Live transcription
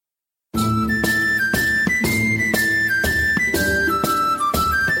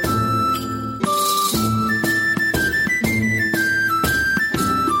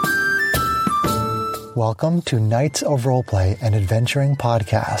Welcome to Knights of Roleplay and Adventuring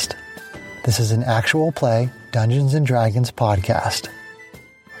Podcast. This is an actual play Dungeons & Dragons podcast.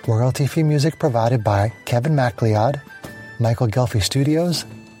 Royalty-free music provided by Kevin MacLeod, Michael Gelfie Studios,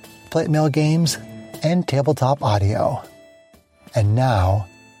 Plate Mail Games, and Tabletop Audio. And now,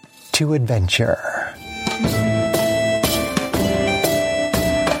 to adventure.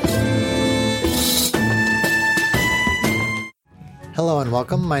 Hello and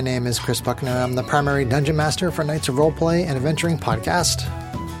welcome. My name is Chris Buckner. I'm the primary Dungeon Master for Knights of Roleplay and Adventuring Podcast.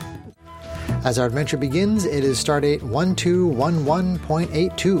 As our adventure begins, it is Stardate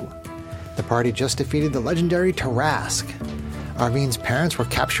 1211.82. The party just defeated the legendary Tarrasque. Arvine's parents were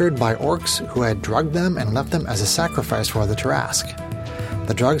captured by orcs who had drugged them and left them as a sacrifice for the Tarrasque.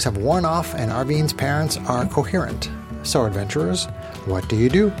 The drugs have worn off and Arvine's parents are coherent. So, adventurers, what do you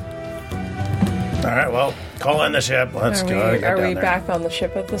do? All right, well, call in the ship. Let's go. Are we back on the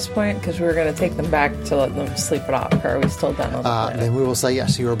ship at this point? Because we were going to take them back to let them sleep it off. Or are we still down on the planet? Then we will say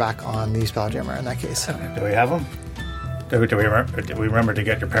yes, you are back on the Spelljammer in that case. Okay. Do we have them? Do we remember to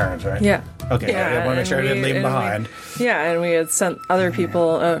get your parents, right? Yeah. Okay, I want to make sure I didn't leave them behind. And we had sent other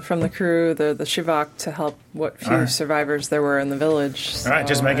people from the crew, the Shivak, to help what few survivors there were in the village. So all right,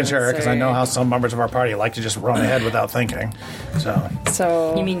 just making sure, because I know how some members of our party like to just run ahead without thinking.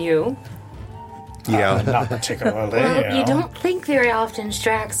 So You mean you? Yeah. Not particularly. Well, you don't think very often,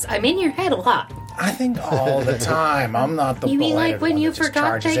 Strax. I'm in your head a lot. I think all the time. I'm not the You mean like when one you that just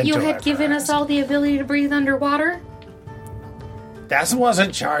forgot charges that you into had it, given right? us all the ability to breathe underwater? That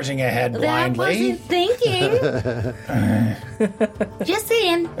wasn't charging ahead blindly. That wasn't thinking. Just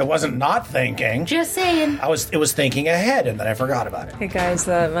saying. It wasn't not thinking. Just saying. It was thinking ahead, and then I forgot about it. Hey guys,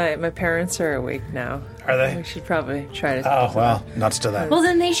 my parents are awake now. Are they? We should probably try to. Oh well, nuts to that. Well,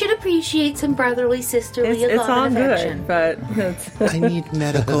 then they should appreciate some brotherly, sisterly It's love all and affection. good, but it's, I need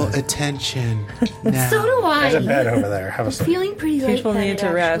medical attention now. So do I. There's a bed over there. Have a sleep. Feeling pretty late. people need to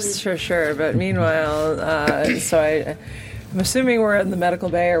rest for sure. But meanwhile, I'm assuming we're in the medical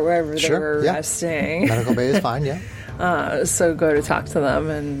bay or wherever they were resting. Medical bay is fine, yeah. So go to talk to them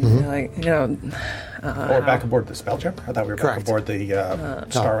and Or back aboard the Spelljammer? I thought we were back aboard the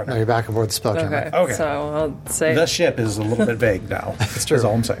Star. No, you're back aboard the Spelljammer. Okay. So I'll say The ship is a little bit vague now. That's true. That's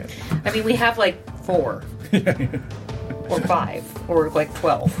all I'm saying. I mean, we have like 4. Or 5. Or like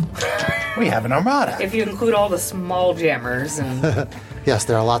 12. We have an armada. If you include all the small jammers and Yes,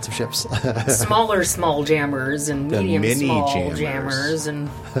 there are lots of ships. smaller small jammers and The medium mini small jammers. jammers and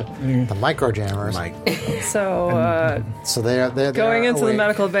The micro jammers. so. So they're Going into the awake.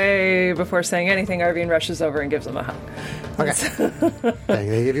 medical bay before saying anything, Arvine rushes over and gives them a hug. Okay.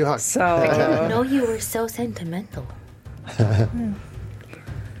 they give you a hug. So know you were so sentimental.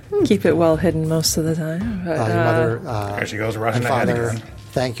 keep it well hidden most of the time. But, Your mother There she goes running and ahead father again.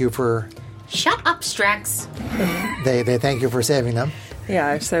 thank you for Shut up, Strax. they thank you for saving them. yeah,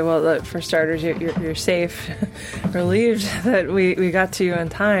 I say, well, look, for starters, you're safe. Relieved that we got to you in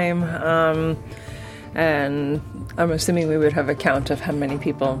time. And I'm assuming we would have a count of how many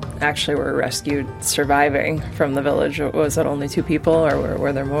people actually were rescued surviving from the village. Was it only 2 people, or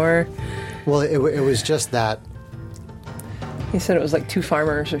were there more? Well, it was just that. He said it was like 2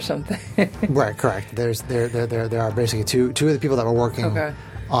 farmers or something. Right, correct. There are basically two of the people that were working Okay.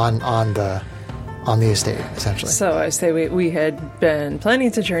 on the estate, essentially. So I say we had been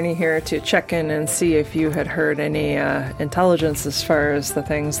planning to journey here to check in and see if you had heard any intelligence as far as the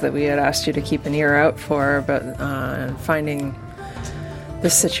things that we had asked you to keep an ear out for, but finding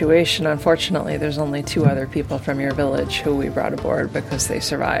this situation, unfortunately, there's only 2 other people from your village who we brought aboard because they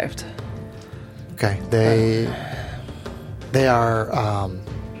survived. Okay, they are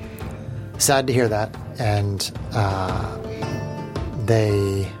sad to hear that, and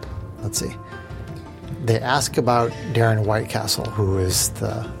they ask about Darren Whitecastle, who is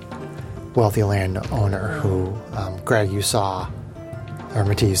the wealthy landowner who Greg you saw, or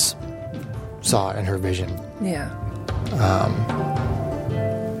Matisse saw in her vision. Yeah.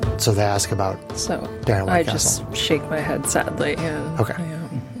 So they ask about So Darren I Whitecastle. just shake my head sadly. And, Okay. yeah.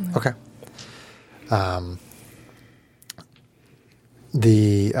 Okay.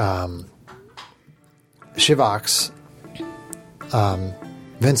 The Shivaks,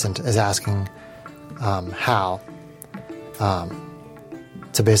 Vincent is asking Hal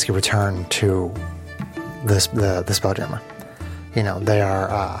to basically return to the Spelljammer. You know, they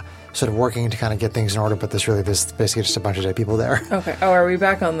are sort of working to kind of get things in order, but there's basically just a bunch of dead people there. Okay. Oh, are we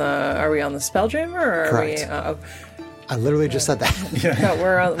back on the? Are we on the Spelljammer? Or Correct. Are I literally just said that. No,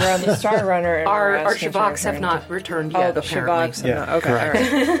 we're on the Star Runner. And we're Our asking Shabaks to have return not returned to- yet. Oh, the apparently. Shabaks. Yeah. Okay, all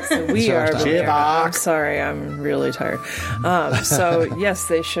right. So we So are. Shabak. I'm sorry, I'm really tired. So yes,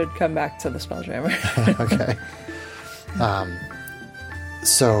 they should come back to the Spelljammer. Okay.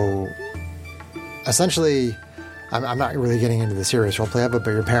 So, essentially, I'm not really getting into the serious roleplay of it,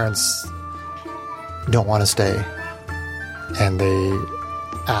 but your parents don't want to stay, and they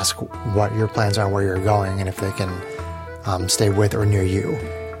ask what your plans are, where you're going, and if they can stay with or near you.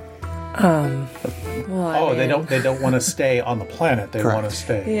 Well, I Oh, they mean, don't want to stay on the planet. They Correct. want to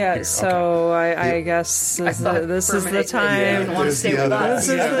stay. Yeah, here. so I guess I thought this for a is the minute that you time. didn't want to stay with us.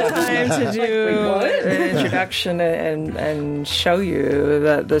 This is the time to do what? an introduction and show you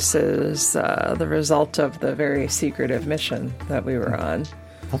that this is the result of the very secretive mission that we were on.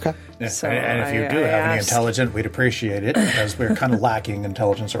 Okay. Yeah, So and if you do I have any asked- intelligence, we'd appreciate it because we're kind of lacking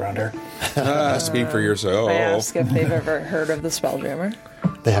intelligence around here. Speak for yourself. I asked if they've ever heard of the Spelljammer.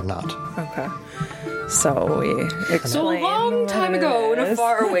 They have not. Okay. So we explain. So a long time what ago it in a is.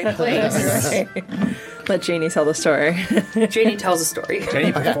 faraway place, Right. Let Janie tell the story. Janie tells a story.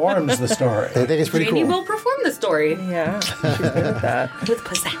 Jenny performs the story. They think it's pretty Janie cool. will perform the story Yeah, she's good at that. with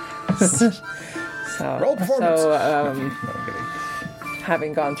pizzazz. So, Roll performance. So, No, I'm kidding.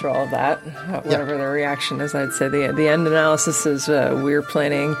 having gone through all of that, whatever the reaction is, I'd say the end analysis is we're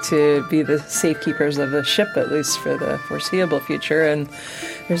planning to be the safekeepers of the ship, at least for the foreseeable future. And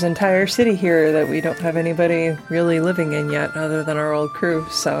there's an entire city here that we don't have anybody really living in yet, other than our old crew.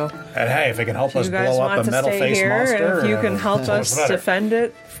 So And hey, if it can help us you guys blow want up to a metal stay face here, monster, and if you can help so much us better. defend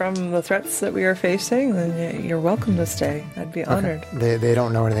it from the threats that we are facing, then you're welcome to stay. I'd be honored. They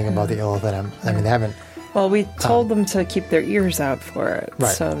don't know anything about the Illithid. I mean, they haven't. Well, we told them to keep their ears out for it,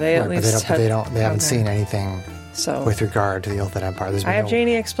 Right. so they at right, least but they haven't Okay. seen anything So with regard to the Illithid Empire. There's been I have no-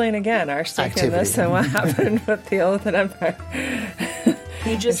 Janie explain again our stake in this activity. and what happened with the Illithid Empire.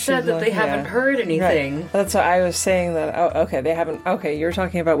 He just said that they haven't heard anything. Right. That's what I was saying. That okay, they haven't. Okay, you're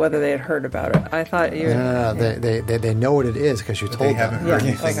talking about whether they had heard about it. I thought you. No. They know what it is because you They told haven't them. heard Yeah,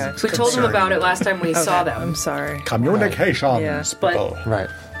 anything. okay. We told them about it last time we saw Okay, them. I'm sorry. Communications. Yeah. But- people. Right.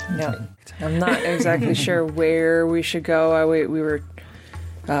 Yeah, I'm not exactly sure where we should go. We were.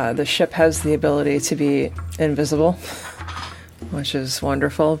 The ship has the ability to be invisible, which is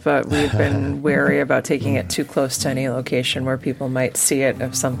wonderful, but we've been wary about taking it too close to any location where people might see it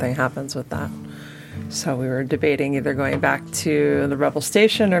if something happens with that. So we were debating either going back to the Rebel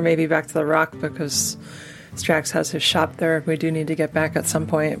Station or maybe back to the Rock because Strax has his shop there. We do need to get back at some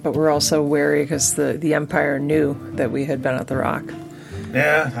point, but we're also wary because the Empire knew that we had been at the Rock.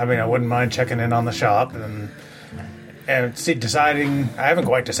 Yeah, I mean, I wouldn't mind checking in on the shop and see, deciding. I haven't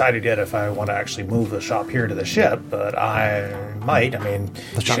quite decided yet if I want to actually move the shop here to the ship, but I might. I mean,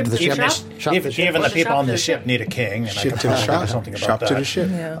 The shop to the even, ship? Shop to the ship? even the Or the people shop on to the the ship ship. need a king, and Ship I to could the probably do shop. something about Shop that. to the ship.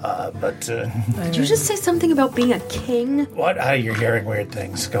 Yeah. But Did you just say something about being a king? what? You're hearing weird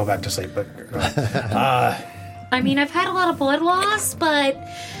things. Go back to sleep. But I mean, I've had a lot of blood loss, but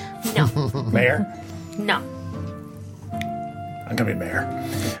no, mayor, no. I'm gonna be mayor,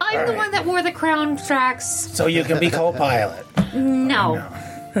 I'm All the right. one that wore the crown, Strax. so you can be co-pilot. No.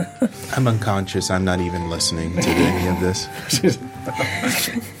 I'm unconscious. I'm not even listening to any of this.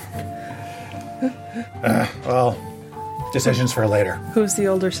 Well, decisions for later. Who's the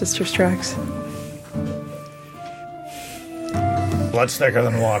older sister, Strax? Blood's thicker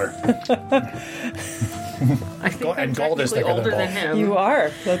than water. I think Gold- I'm and gold is technically thicker than older than both. him. You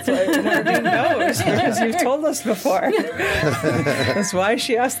are. That's why Nadine knows because you've told us before. That's why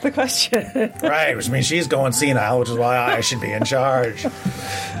she asked the question. Right, which means she's going senile, which is why I should be in charge.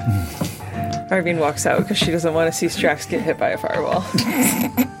 Arvine walks out because she doesn't want to see Strax get hit by a firewall.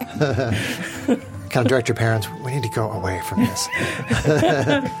 Kind of direct your parents. We need to go away from this.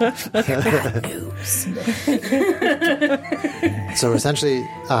 So essentially,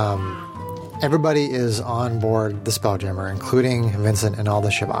 everybody is on board the Spelljammer, including Vincent and all the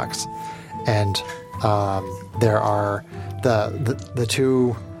Shabaks. And there are the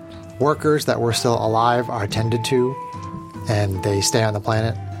two workers that were still alive are tended to, and they stay on the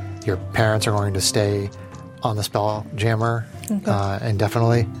planet. Your parents are going to stay on the Spelljammer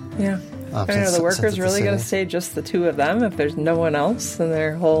indefinitely. Yeah. I don't know, since- the since workers it's a really going to city. stay just the two of them if there's no one else in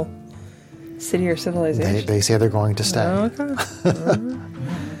their whole city or civilization? They say they're going to stay. Okay.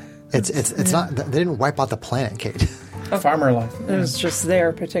 It's not. They didn't wipe out the planet, Kate. Farmer life. It was just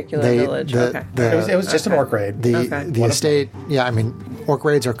their particular They village. the, Okay. the, It was just an orc raid. the Okay. the estate. Yeah, I mean, orc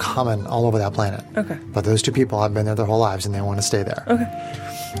raids are common all over that planet. Okay. But those two people have been there their whole lives, and they want to stay there. Okay.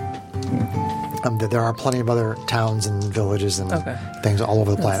 There are plenty of other towns and villages and Okay. things all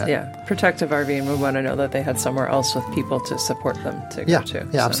over the planet. Yeah, protective RV, and we want to know that they had somewhere else with people to support them to Yeah, go to.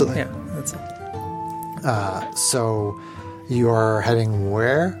 yeah, absolutely. Yeah, that's it. So you are heading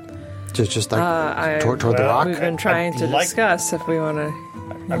where? Just like toward the rock? We've been trying to like- discuss if we want to.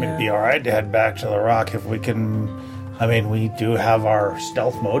 I mean, it'd be all right to head back to the rock if we can. I mean, we do have our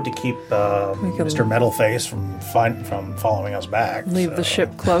stealth mode to keep Mr. Metalface from following us back. Leave the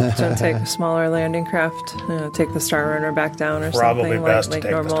ship cloaked and take a smaller landing craft. Take the Star Runner back down or Probably something best like to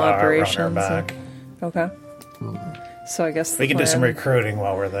take the normal Star Runner operations. back. Okay. So I guess We can do some recruiting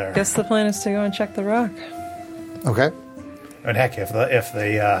while we're there. Guess the plan is to go and check the rock. Okay. And heck, if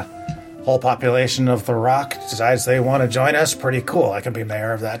the whole population of the rock decides they want to join us, pretty cool. I can be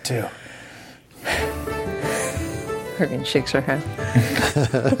mayor of that too. Hergan shakes her head.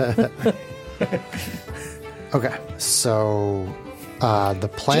 Okay. So the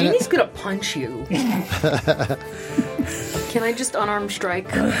planet. Jamie's gonna punch you. Can I just unarmed strike?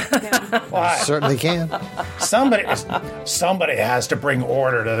 Why? Certainly can. Somebody has to bring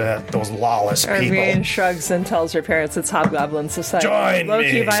order to those lawless people. Irene shrugs and tells her parents it's Hobgoblin Society. Join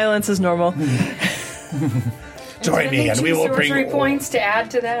Low-key me. violence is normal. Join me, and we will bring sorcery points to add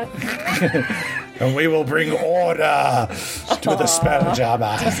to that. and we will bring order to the spell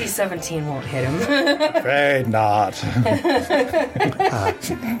jammer. DC 17 won't hit him. Afraid not.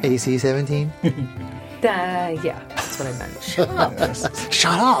 AC 17? Yeah, that's what I meant. Shut up.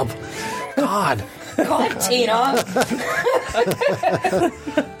 Shut up! God! God, Tina.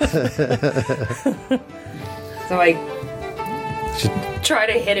 So I try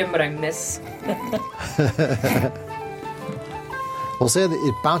to hit him, but I miss. We'll say that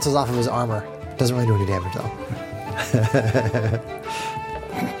it bounces off of his armor. Doesn't really do any damage, though.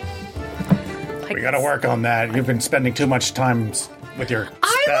 We gotta work on that. You've been spending too much time with your spells.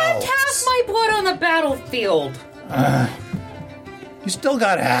 I left half my blood on the battlefield. You still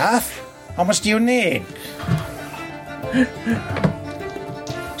got half? How much do you need?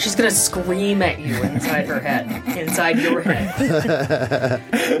 She's gonna scream at you inside her head. Inside your head.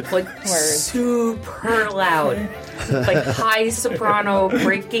 Like, super loud. Like high soprano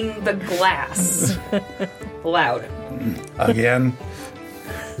breaking the glass. Loud. Again?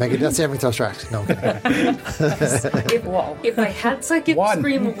 Make a death saving throw, Strax. No. If I had Psychic One.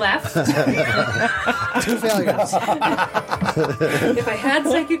 Scream left, 2 failures. if I had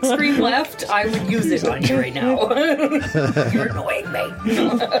Psychic Scream left, I would use it on you right now. You're annoying me.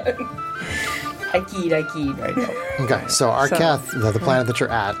 I keyed. I know. Okay, so Arcath, the planet that you're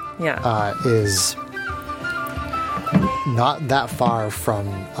at, Yeah. is not that far from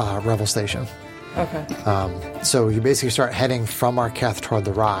Revel Station. Okay. So you basically start heading from Arcath toward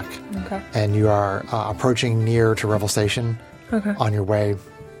the rock, Okay. and you are approaching near to Revel Station Okay. on your way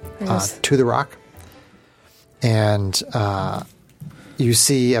Yes. to the rock. And you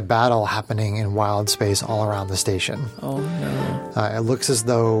see a battle happening in wild space all around the station. Oh no. It looks as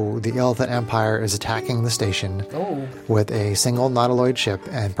though the Illithid Empire is attacking the station with a single nautiloid ship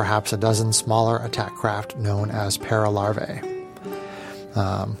and perhaps a dozen smaller attack craft known as Paralarvae.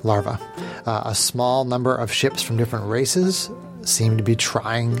 Larva. A small number of ships from different races seem to be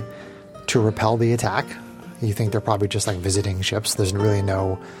trying to repel the attack. You think they're probably just like visiting ships. There's really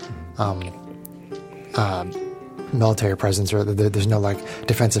no military presence, or there's no like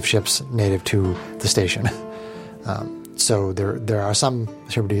defensive ships native to the station. So there are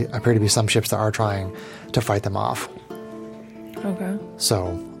appear to be some ships that are trying to fight them off. Okay. So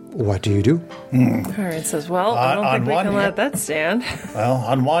what do you do? Alright, says, well, I don't on think we one can hand- let that stand. Well,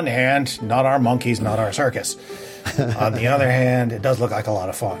 on one hand, not our monkeys, not our circus. On the other hand, it does look like a lot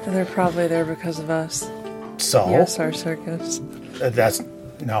of fun. They're probably there because of us. So, Yes, our circus.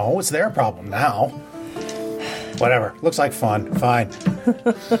 it's their problem now. Whatever. Looks like fun. Fine.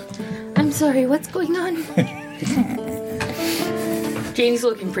 I'm sorry, what's going on? Janie's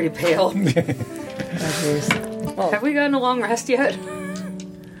looking pretty pale. Have we gotten a long rest yet?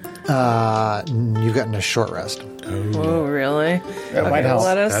 You've gotten a short rest. Oh, really? That might help.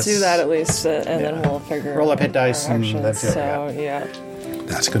 Let us That's- do that at least, and then we'll figure Roll out up hit dice our and actions. then figure it So, out. yeah.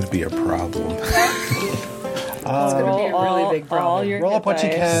 That's going to be a problem. It's gonna be a really big all problem. your Roll hit up what you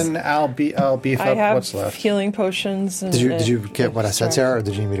dice. can. I'll beef I up have what's left. healing potions. And, Did you get what I said, Sarah, or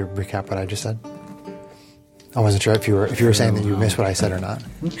did you need me to recap what I just said? I wasn't sure if you were saying that you missed what I said or not.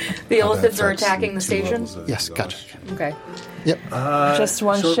 The Illithids are attacking the station? Yes, gotcha. Okay. Yep. Just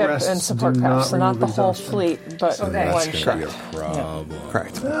one short ship rests and support do not craft, so not the remove whole exhaustion. fleet, but Okay. one That's ship. going to be a problem.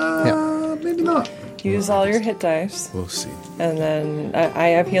 Correct. Yeah. Maybe not. Use all your hit dice, We'll see. and then I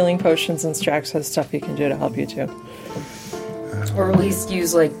have healing potions, and Strax has stuff you can do to help you too. Or at least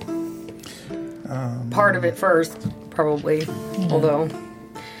use, like, part of it first, probably. Although,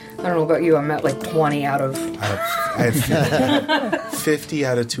 I don't know about you, I'm at like 20 out of... I have 50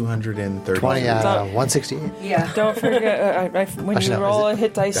 out of 230. 20 out of 168. Yeah. Don't forget, when Actually, you no, roll is a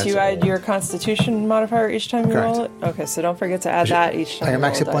hit dice, That's you it. add your Constitution modifier each time you Correct. roll it. Okay, so don't forget to add that each time. Are your you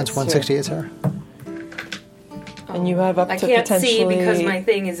max roll hit points dice, too. 168, Sarah? And you have up I to can't potentially see because my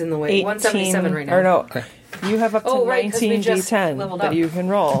thing is in the way. 18, 177 right now. Or no, Okay. you have up to Oh, right, 'cause we 19 just D10 leveled that up. you can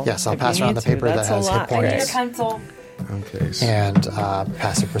roll. Yes, I'll if pass you around need the paper to. that That's a has hit lot. points. I need a pencil. Okay, so And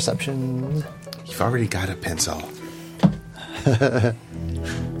passive perception. you've already got a pencil.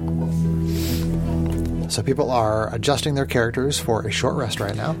 So people are adjusting their characters for a short rest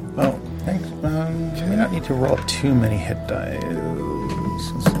right now. Oh, thanks. We don't need to roll too many hit dice.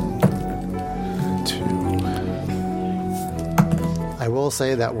 2. I will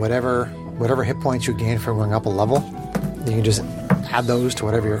say that whatever hit points you gain from going up a level, you can just add those to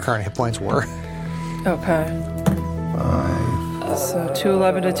whatever your current hit points were. Okay. 5, So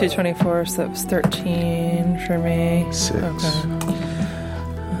 211 to 224, so that was 13 for me. 6, Okay.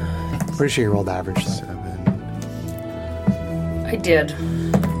 Pretty sure you rolled average. So. 7, I did. So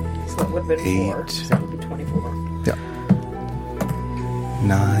that would have been 4. 8. So that would be 24. Yeah.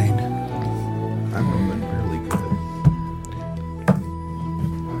 9. I'm rolling really good.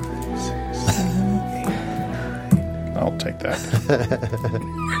 5, 6, 7, 8, 9. I'll take that.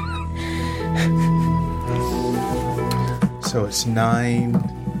 So it's 9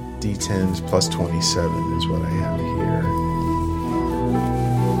 d10s plus 27 is what I have here.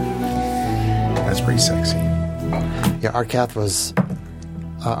 That's pretty sexy. Yeah, Arcath was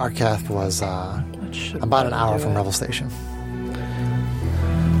about an hour from Revel Station.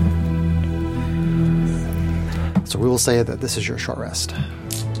 So we will say that this is your short rest.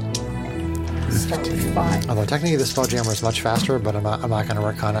 Start with 5. Although technically the Spelljammer is much faster, but I'm not going to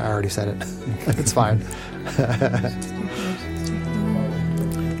retcon it. I already said it. It's fine.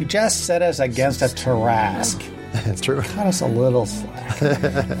 You just set us against a Tarask. It's true. Cut us a little slack. I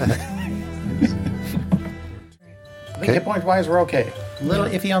think hit point wise, we're okay. A little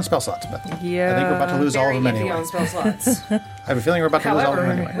iffy on spell slots, but Yeah. I think we're about to lose all Very of them iffy anyway. on spell slots. I have a feeling we're about to lose all of them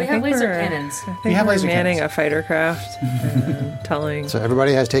However, anyway. we have think laser we're- cannons. I think We have we're laser manning cannons. a fighter craft and telling. So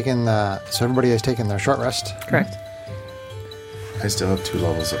everybody has taken their short rest. Correct. I still have 2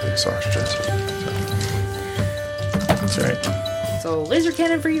 levels of exhaustion. So. That's right. So laser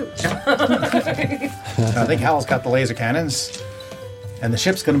cannon for you. I think Hal's got the laser cannons, and the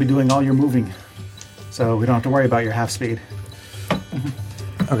ship's going to be doing all your moving, so we don't have to worry about your half speed.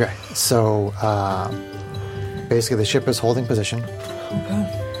 Okay, so basically the ship is holding position.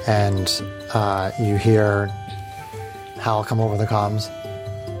 And you hear Hal come over the comms,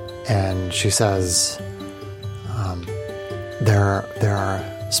 and she says, there are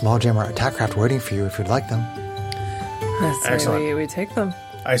small jammer attack craft waiting for you if you'd like them. That's the Excellent. way we take them.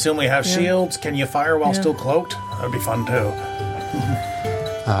 I assume we have shields. Can you fire while Yeah. still cloaked? That'd be fun too.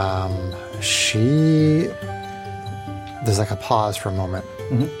 There's like a pause for a moment.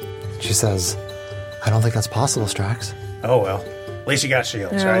 She says, I don't think that's possible, Strax. Oh well, at least you got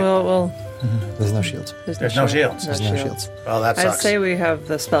shields, Yeah, right? well, There's no shields. There's no shields. There's no shields. Well, that I'd sucks. say we have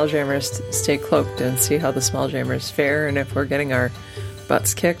the Spelljammers stay cloaked and see how the Spelljammers fare, and if we're getting our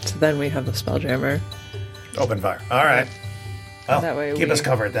butts kicked, then we have the Spelljammer. Open fire. All right. Well, That way keep we- us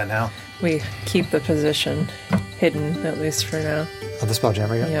covered then, Hal. We keep the position hidden, at least for now. Oh, the spell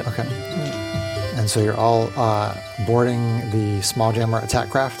jammer, yeah? Yep. Okay. And so you're all boarding the small jammer attack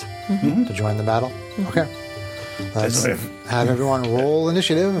craft to join the battle? Okay. Let's This have everyone roll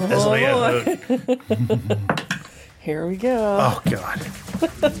initiative. will be it. Here we go. Oh god.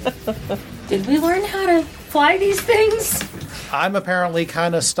 Did we learn how to fly these things? I'm apparently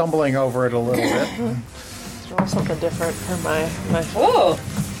kind of stumbling over it a little bit. Let's roll something different for my. Whoa!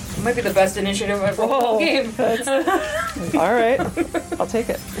 It might be the best initiative I've rolled all game. All right, I'll take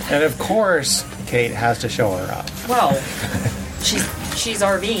it. And of course, Kate has to show her up. Well, she's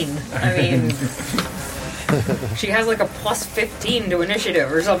Arvine. I mean, she has like a plus 15 to initiative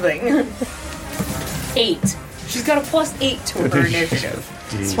or something. 8. She's got a plus 8 to her initiative.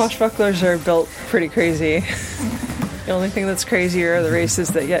 Swashbucklers are built pretty crazy. The only thing that's crazier are the races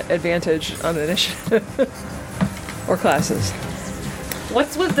that get advantage on initiative or classes.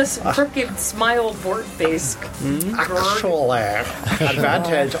 What's with this crooked smile board face? Actually,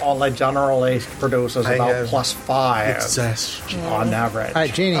 advantage only generally produces I about have plus 5 Exhaustion. on average. All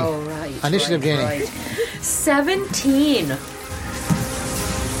right, Jeannie. Oh, right. Initiative, Jeannie. Right. 17.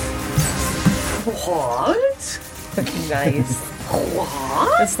 What? Nice.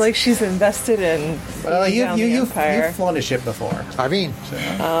 What? It's like she's invested in Well, down the you've Empire. flown a ship before. Arvine.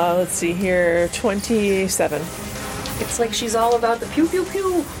 Let's see here, 27. It's like she's all about the pew pew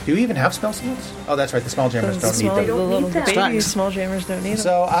pew. Do you even have spell slots? Oh, that's right. The small jammers don't need The them. don't little need that. baby Strax. small jammers don't need them.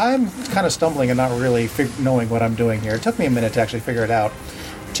 So I'm kind of stumbling and not really knowing what I'm doing here. It took me a minute to actually figure it out.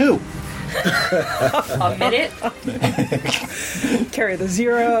 2. A minute? Carry the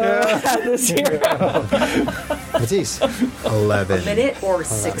 0, add the 0. Matisse. 11. Minute or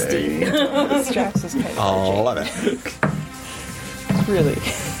 60? Strax is kind of All of it. really,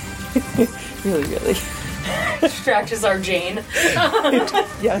 really. Strax is our Jane.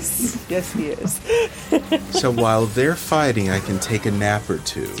 Yes, he is. So while they're fighting, I can take a nap or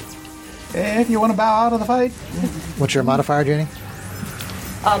two. If you want to bow out of the fight, What's your modifier, Janie?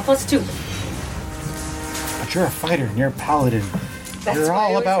 +2. but you're a fighter and you're a paladin. That's You're why all I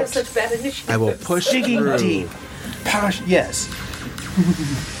always about have such bad initiative. I will push digging through. deep. Yes.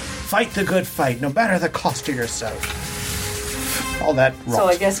 Fight the good fight, no matter the cost to yourself. All that rot. So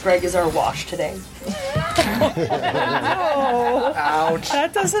I guess Greg is our wash today. Ouch.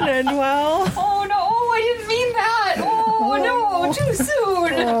 That doesn't end well. Oh no, I didn't mean that. Oh no, too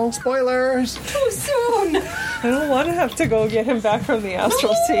soon. Oh, spoilers. Too soon. I don't want to have to go get him back from the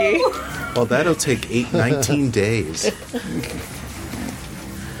Astral Sea. Well, that'll take 19 days.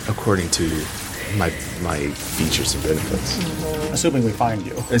 According to my features and benefits. Assuming we find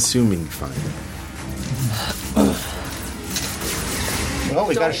you. Assuming you find it. Well,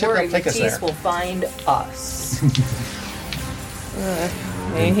 we got a Don't ship worry, that'll take us Matisse there. will find us.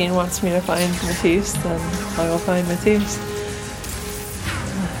 Maybe he wants me to find Matisse, then I will find Matisse.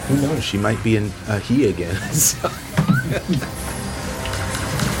 Who knows? She might be in he again. So-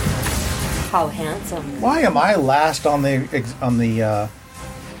 How handsome. Why am I last on the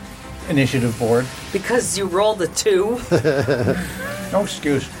initiative board? Because you rolled a 2. No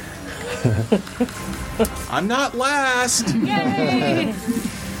excuse. I'm not last. Yay!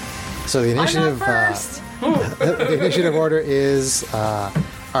 So the I'm not initiative, first. the initiative order is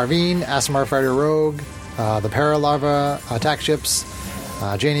Arvine, Asimar Fighter Rogue, the Paralarva attack ships,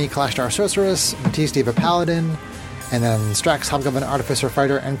 Janie, Kalashtar Sorceress, Matisse Diva Paladin, and then Strax, Hobgoblin Artificer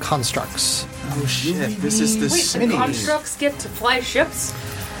Fighter, and Constructs. Oh shit! This is the Wait, the city. constructs get to fly ships?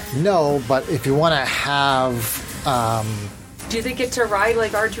 No, but if you want to have... Do they get to ride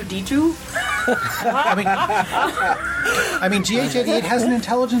like R2-D2? I mean, GH88 has an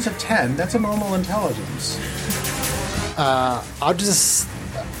intelligence of 10. That's a normal intelligence. I'll just...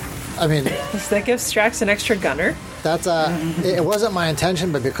 I mean, Does that give Strax an extra gunner? that's it wasn't my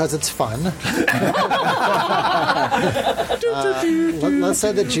intention, but because it's fun. Let's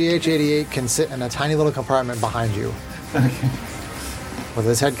say that GH88 can sit in a tiny little compartment behind you. With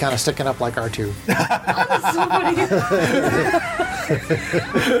his head kind of sticking up like R2.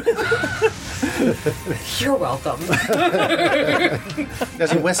 You're welcome.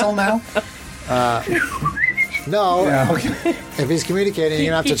 Does he whistle now? No, Yeah, okay. if he's communicating,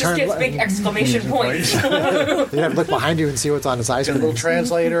 you're going to He have to just turn... gets big exclamation points. You're going to have to look behind you and see what's on his ice A little cream.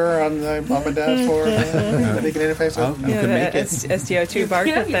 translator on the mom and dad's for that he can interface with. You could make it. SDO2 bar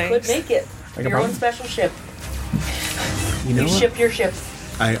Yeah, for you could things. make it. Like a Your own bomb? special ship. You know You what? ship your ship.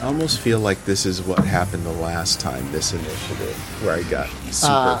 I almost feel like this is what happened the last time, this initiative, where I got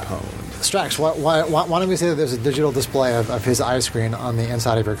super pwned. Strax, why don't we say that there's a digital display of his eye screen on the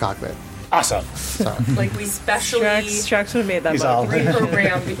inside of your cockpit? Awesome. So, Like we specially Strax would have made that He's bug. all-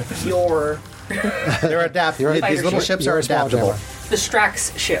 reprogrammed your They're adaptable. You're- These little ships you're are a small adaptable. jammer. the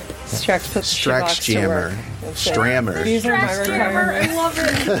Strax ship. Strax puts Strax Strax to jammer. work. That's it. Strammer. These are my Strax jammer. I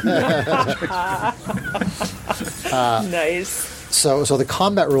requirements. love it. Nice. so the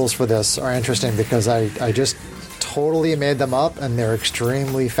combat rules for this are interesting because I just totally made them up and they're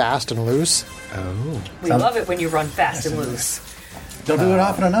extremely fast and loose. Oh. We love it when you run fast and loose. Don't do it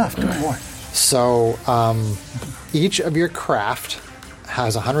often enough. Do it more. So each of your craft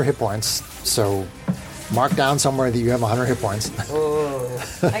has 100 hit points. So mark down somewhere that you have 100 hit points.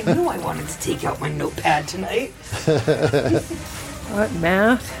 I knew I wanted to take out my notepad tonight. What,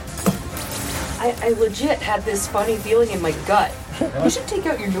 math? I legit had this funny feeling in my gut. You should take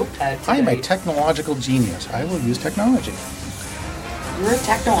out your notepad I am a tonight. technological genius. I will use technology. You're a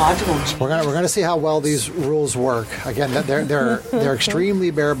technological genius. We're gonna see how well these rules work. Again, they're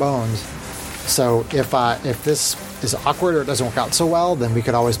extremely bare bones. So if this is awkward or it doesn't work out so well, then we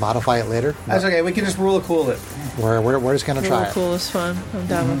could always modify it later. That's okay. We can just rule cool it. We're just gonna try Really it. cool is fun. I'm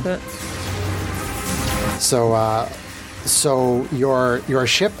down with it. So your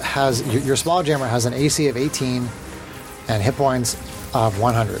ship has your small jammer has an AC of 18 and hit points of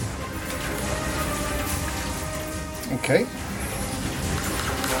 100. Okay.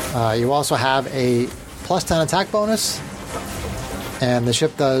 You also have a plus 10 attack bonus, and the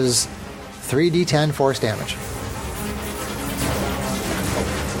ship does 3d10 force damage.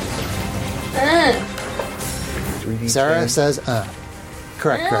 Sarah says,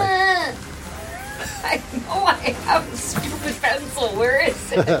 Correct, Greg. I know I have a stupid pencil. Where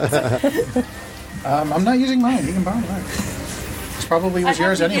is it? I'm not using mine. You can borrow mine. It probably was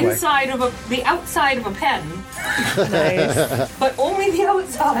yours anyway. The outside of a pen, Nice. but only the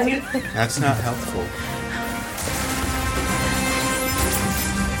outside. That's not helpful.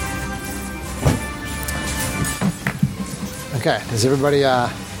 Okay, does everybody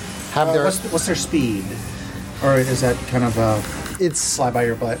have their... What's their speed? Or is that kind of It's fly by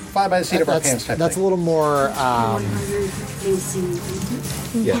the seat of our pants type that's a thing? little more 100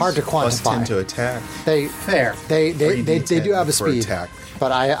 AC. Yes. hard to Plus quantify. 10 to attack. They Fair. they do 3d10 have a for speed, attack.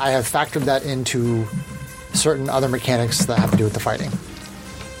 but I have factored that into certain other mechanics that have to do with the fighting.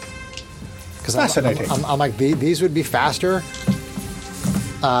 Because Fascinating. I'm like these would be faster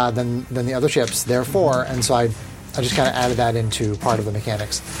than the other ships, therefore, and so I just kind of added that into part of the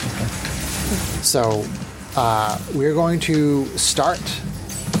mechanics. So we're going to start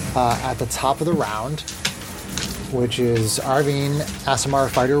at the top of the round, which is Arvine, Aasimar,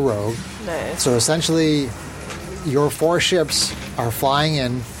 Fighter, Rogue. Nice. So essentially, your 4 ships are flying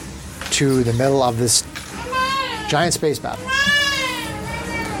in to the middle of this giant space battle.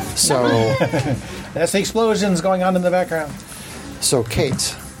 So, That's the explosions going on in the background. so Kate,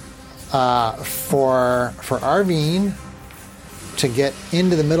 for Arvine to get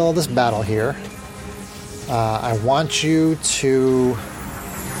into the middle of this battle here, I want you to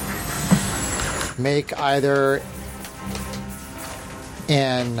make either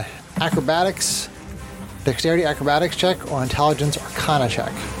an dexterity acrobatics check or intelligence arcana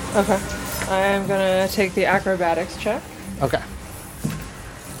check. Okay. I am going to take the acrobatics check. Okay.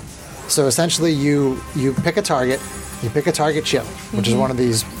 So essentially you pick a target, ship, which is one of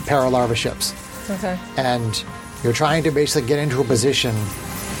these paralarva ships, Okay. and you're trying to basically get into a position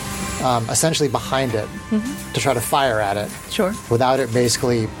essentially behind it to try to fire at it Sure. without it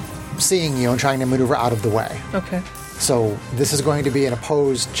basically seeing you and trying to maneuver out of the way. Okay. So this is going to be an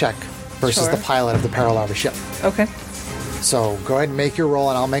opposed check versus Sure. the pilot of the paralarva ship. Okay. So go ahead and make your roll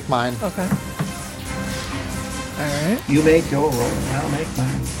and I'll make mine. Okay. All right. You make your roll, and I'll make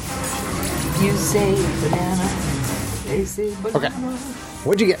mine. You say banana. They say banana. Okay.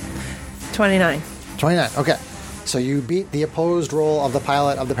 What'd you get? 29. 29. Okay. So you beat the opposed roll of the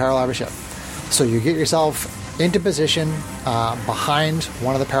pilot of the paralarva ship. So you get yourself into position behind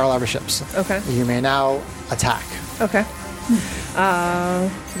one of the paralarva ships. Okay. You may now attack. Okay.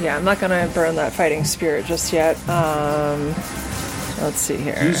 Yeah, I'm not going to burn that fighting spirit just yet. Let's see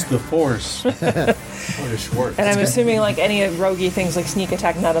here. Use the force. What a Schwartz. And I'm assuming like any roguey things like sneak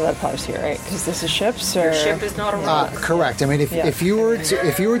attack, none of that applies here, right? Because this is ships or Your ship is not a rogue. Correct. I mean, Yeah. if you were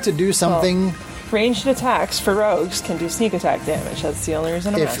to do something, ranged attacks for rogues can do sneak attack damage. That's the only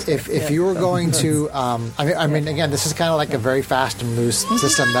reason I'm asking. if you were going to, I mean, again, this is kind of like a very fast and loose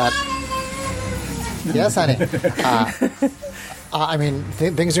system that. Yes, honey. I mean,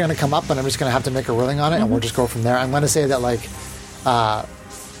 things are going to come up, and I'm just going to have to make a ruling on it, and we'll just go from there. I'm going to say that like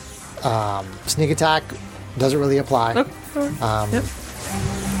sneak attack doesn't really apply. Yep.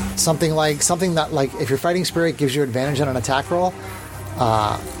 Something that like if your fighting spirit gives you advantage on an attack roll,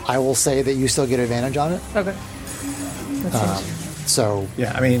 I will say that you still get advantage on it. Okay. That seems So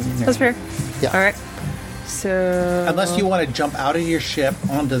Yeah, I mean, that's fair. yeah. All right. So unless you want to jump out of your ship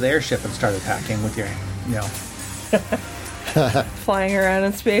onto their ship and start attacking with your, flying around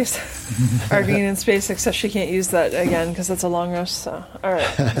in space, or being in space, except she can't use that again because that's a long rest. So, all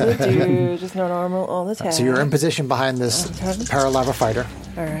right, we'll do just no normal all the time. So you're in position behind this paralarva fighter.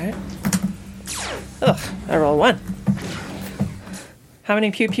 All right. Ugh, I rolled 1. How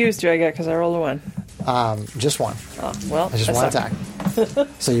many pew pews do I get? Because I rolled a 1. Just one. Oh, well, It's just I one suck. attack.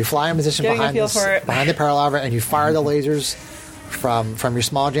 So you fly in position Getting a behind feel for it. the paralarva, and you fire the lasers from your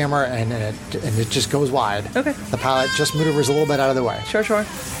small jammer, and it just goes wide. Okay. The pilot just maneuvers a little bit out of the way. Sure.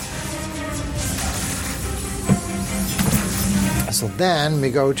 So then we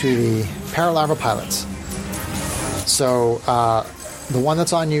go to the paralarva pilots. So the one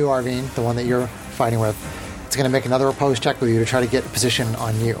that's on you, Arvine, the one that you're fighting with, it's going to make another opposed check with you to try to get position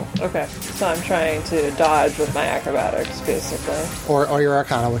on you, Okay. So I'm trying to dodge with my acrobatics, basically. or your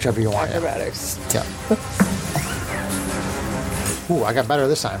arcana, whichever you want. yeah. Acrobatics. Yeah. Ooh, I got better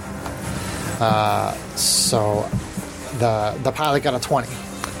this time. So the pilot got a 20.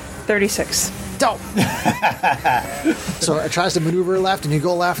 36. Dope. So it tries to maneuver left, and you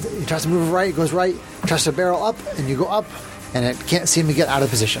go left. It tries to move right, it goes right. It tries to barrel up, and you go up. and it can't seem to get out of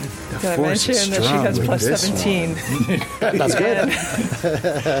position. Did I mention that she has plus 17? That's good.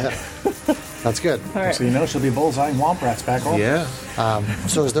 That's good. All right. So you know she'll be bullseyeing Womp Rats back home. Yeah.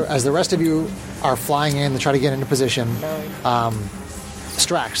 So as the rest of you are flying in to try to get into position,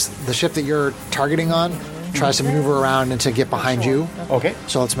 Strax, the ship that you're targeting on, tries to maneuver around and to get behind you. Okay.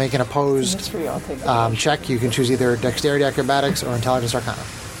 So let's make an opposed That's for you. I'll take that. check. You can choose either Dexterity Acrobatics or Intelligence Arcana.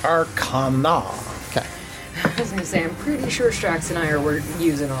 Arcana. Okay. I was going to say, I'm pretty sure Strax and I were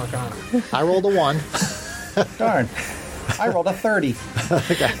using Arcana. I rolled a 1. Darn. I rolled a 30.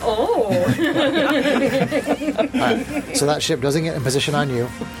 Oh! So that ship doesn't get in position on you.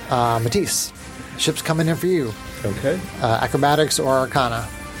 Matisse, ship's coming in for you. Okay. Acrobatics or Arcana.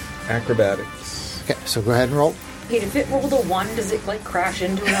 Acrobatics. Okay, so go ahead and roll. Hey, if it rolled a 1, does it, like, crash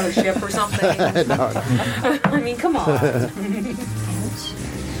into another ship or something? No. I mean, come on. Let's see.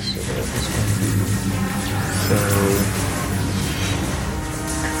 So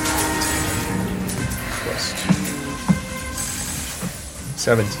plus 2.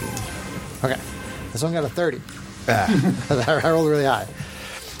 17. Okay. This one got a 30. I rolled really high.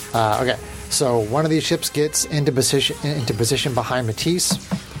 Okay. So one of these ships gets into position behind Matisse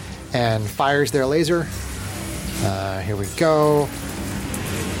and fires their laser. Here we go.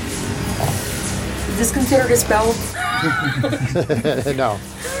 Is this considered a spell? No.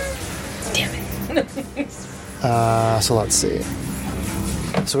 Damn it. So let's see.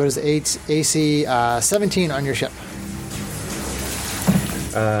 So it is AC 17 on your ship.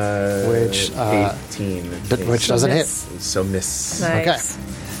 Which 18. which doesn't hit. So miss. Nice. Okay.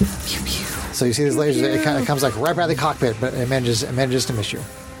 So you see this laser, it comes like right by the cockpit, but it manages to miss you.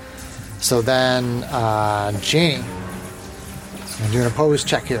 So then, Janie, I'm doing an opposed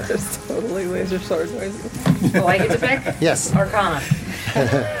check here. It's totally laser sword noises. Oh, I get to pick? Yes. Arcana.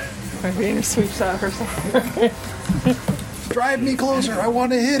 Arvina sweeps out herself. Drive me closer. I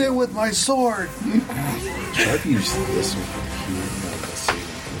want to hit it with my sword. I've used this one here.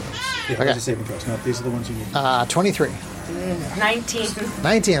 Yeah, Okay. these are saving throws. No, these are the ones you need. 23. 19.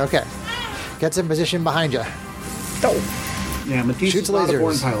 19, okay. Gets in position behind you. Yeah, Matisse Shoots is not a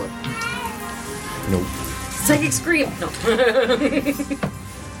born lasers. pilot. Nope. Psychic Scream. No.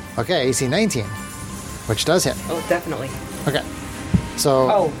 Okay, AC 19, which does hit. Oh, definitely. Okay. So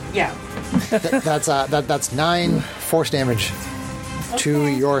Oh, yeah. that's 9 force damage to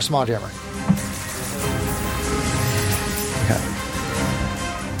your small jammer. Okay.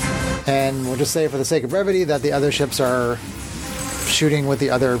 And we'll just say for the sake of brevity that the other ships are shooting with the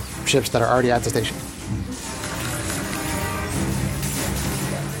other ships that are already at the station.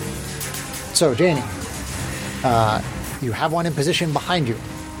 So, Janie, you have one in position behind you.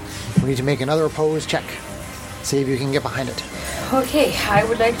 We need to make another opposed check. See if you can get behind it. Okay, I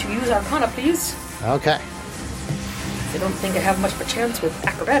would like to use Arcana, please. Okay. I don't think I have much of a chance with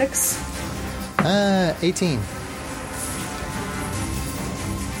acrobatics. 18.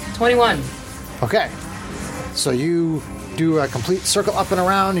 21. Okay. So you do a complete circle up and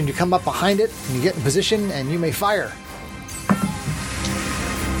around, and you come up behind it, and you get in position, and you may fire.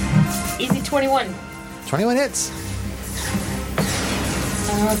 Easy 21. 21 hits.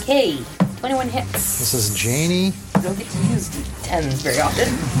 Okay, 21 hits. This is Janie. I don't get to use D10s very often.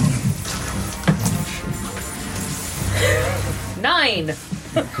 9.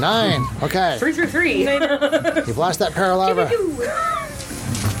 9. Okay. 3. You blast that paralava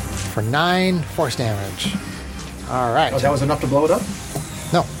for 9 force damage. All right. Oh, that was enough to blow it up?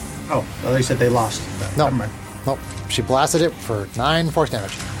 No. Oh, well, they said they lost. No. Never mind. Nope. She blasted it for 9 force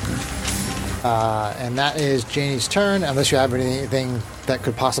damage. And that is Janie's turn, unless you have anything that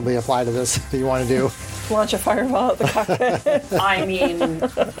could possibly apply to this that you want to do. Launch a fireball at the cockpit. I mean,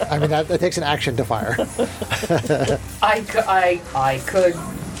 I mean, that takes an action to fire. I could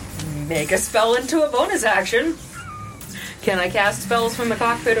make a spell into a bonus action. Can I cast spells from the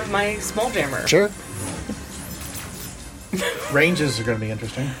cockpit of my small jammer? Sure. Ranges are going to be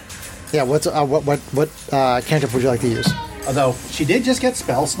interesting. Yeah, what cantrip would you like to use? Although, she did just get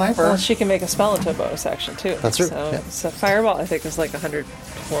Spell Sniper. Well, she can make a spell into a bonus action, too. That's true, So, yeah. so fireball, I think, is like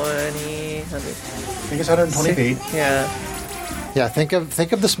 120, 100. I think it's 120 feet. Yeah. Yeah, think of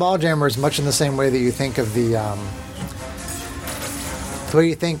the small jammer as much in the same way that you think of the way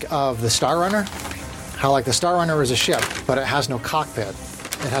you think of the Star Runner. How like the Star Runner is a ship, but it has no cockpit.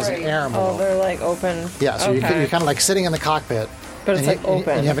 It has an Right. air Oh, envelope. they're like open. Yeah, so you're kind of like sitting in the cockpit, But it's and like you,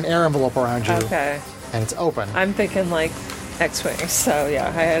 open. and you have an air envelope around you, Okay. and it's open. I'm thinking like X-Wing. So, yeah,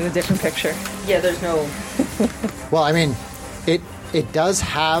 I had a different picture. Yeah, there's no. Well, I mean, it does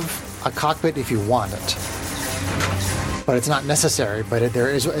have a cockpit if you want it. but it's not necessary. But there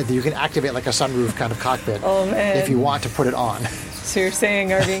is, you can activate like a sunroof kind of cockpit Oh, man. if you want to put it on. So you're saying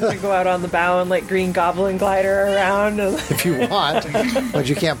Arvine could go out on the bow and like Green Goblin glider around? And, If you want, but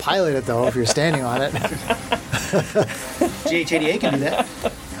you can't pilot it though if you're standing on it. GH88 can do that.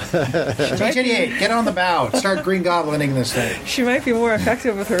 GH88, get on the bow. Start Green Goblining this thing. she might be more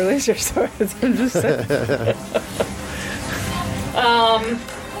effective with her laser swords. I'm just saying.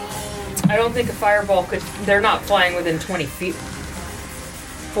 I don't think a fireball could. They're not flying within 20 feet,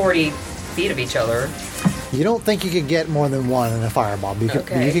 40 feet of each other. You don't think you could get more than one in a fireball, but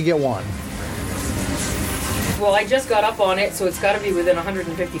Okay. you could get one. Well, I just got up on it, so it's got to be within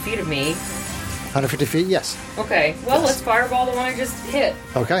 150 feet of me. 150 feet, yes. Okay. Well, let's fireball the one I just hit.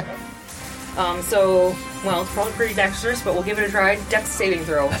 Okay. So, well, it's probably pretty dexterous, but we'll give it a try. Dex saving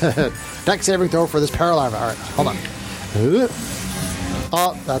throw. Dex saving throw for this paralarva. All right, hold on.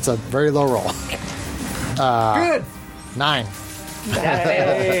 Oh, that's a very low roll. Good. 9.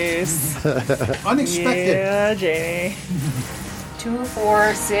 Nice. Unexpected. Yeah, Janie. 2,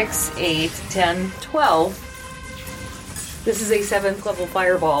 4, 6, 8, 10, 12. This is a 7th level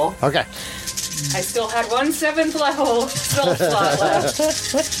fireball. Okay. I still had one 7th level spell slot left.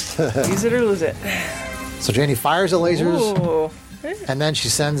 Use it or lose it. So Janie fires the lasers, Ooh. and then she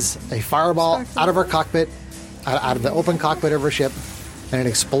sends a fireball out of her cockpit, out of the open cockpit of her ship, and it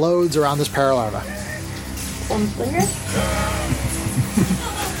explodes around this paralarva. One finger.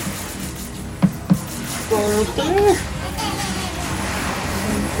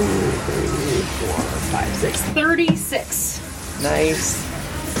 36. Nice.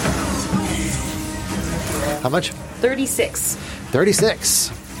 How much? 36.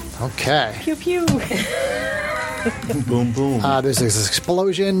 36. Okay. Pew pew. Boom, boom. There's this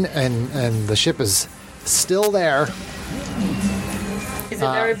explosion, and the ship is still there, Is it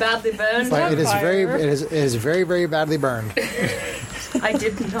very badly burned? but it is very, fire. it is very, very badly burned. I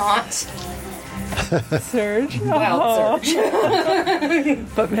did not. Surge. Wild surge.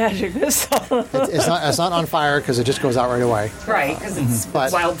 But magic missile. It's not on fire because it just goes out right away. Right, because it's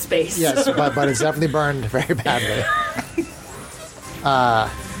But- wild space. Yes, but it's definitely burned very badly.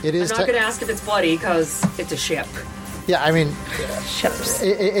 It is. I'm not going to ask if it's bloody because it's a ship. Yeah, I mean, Ships.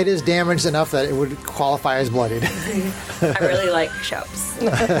 it is damaged enough that it would qualify as bloodied. I really like ships. All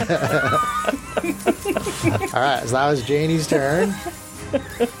right, so that was Janie's turn.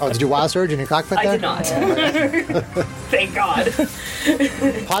 Oh, did you wild surge in your cockpit I there? did not. Thank God.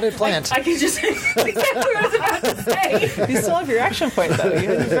 Potted plant. I could just. Exactly what I was about to say. You still have your action point though. You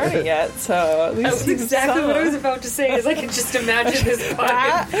didn't burn it yet, so at least That was you exactly what I was saw. about to say. Is I could just imagine this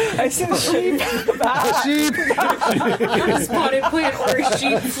Ah, potted, I see the sheep. Ah, Sheep. this potted plant or a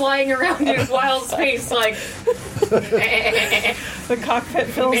sheep flying around in wild space, like. the cockpit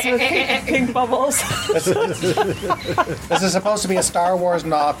fills with pink bubbles. This is supposed to be a Star Wars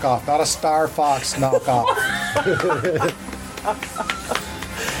knockoff, not a Star Fox knockoff.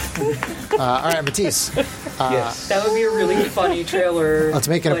 All right, Matisse. Yes. That would be a really funny trailer. Let's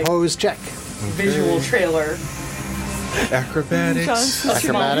make an like, opposed check. visual trailer. Acrobatics. Small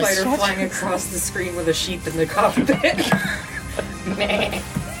Acrobatics. fighter flying across the screen with a sheep in the cockpit.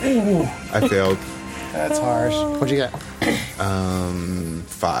 I failed. That's harsh. What'd you get?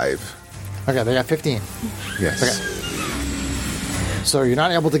 5. Okay, they got 15. Yes. So you're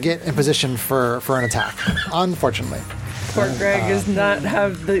not able to get in position for an attack, unfortunately. Poor Greg does not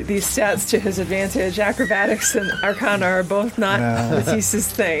have these stats to his advantage. Acrobatics and Arcana are both not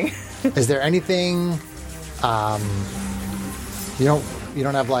Matisse's thing. Is there anything? You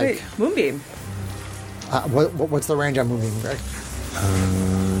don't have like Wait, Moonbeam. what's the range on Moonbeam, Greg?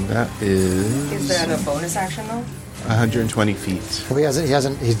 That is Is that a bonus action though? 120 feet. Well, he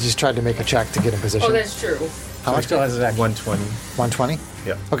hasn't. He just tried to make a check to get in position. Oh, that's true. How much? Still has his action. 120. 120.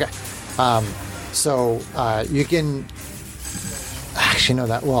 Yep. Okay. So you can actually know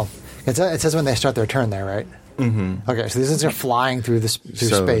that. Well, it says when they start their turn there, right? Mm-hmm. Okay, so these things are flying through So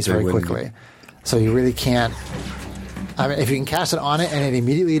space they very wouldn't quickly. So you really can't. I mean, if you can cast it on it and it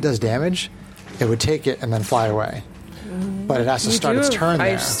immediately does damage, it would take it and then fly away. But it has to You start do its have turn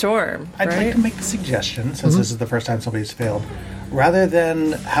there. Ice Storm, I'd right? like to make a suggestion, since this is the first time somebody's failed. Rather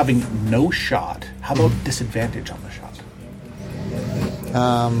than having no shot, how about disadvantage on the shot?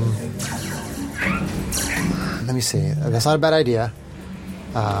 Let me see. That's not a bad idea.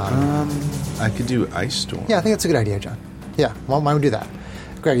 I could do Ice Storm. Yeah, I think that's a good idea, John. Yeah, why don't we do that?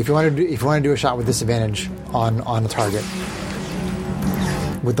 Greg, if you want to do a shot with disadvantage on the target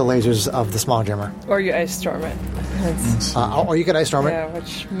with the lasers of the small jammer, Or you Ice Storm it. That's, or you could ice storm it. yeah,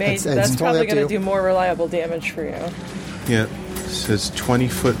 which may, It's that's totally probably up to going to you. do more reliable damage for you. Yeah. It says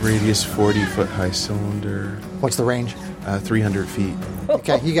 20-foot radius, 40-foot high cylinder. What's the range? 300 feet.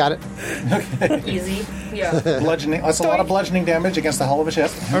 Okay, you got it. Easy. Yeah. Bludgeoning. That's a lot of bludgeoning damage against the hull of a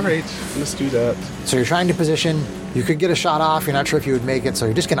ship. All right, let's do that. So you're trying to position. You could get a shot off. You're not sure if you would make it, so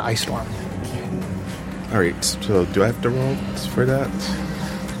you're just going to ice storm. All right, so do I have to roll for that?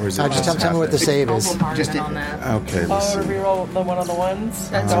 Or is it Just tell me what the save is. Just on that. Okay, let's see. reroll the one of the ones.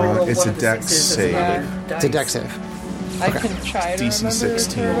 That's reroll it's one a of the dex sixes save. as a It's a deck save. I can try to DC remember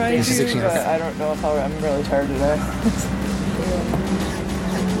 16. to remind DC 16, you, but okay. I don't know if I'm really tired today.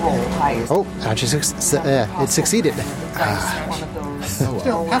 roll higher. Oh, actually, it succeeded. One of those.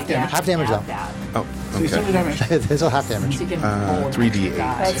 Still, half damage. Half damage, though. Oh, So you still do okay. damage. There's a half damage. You can 3d8.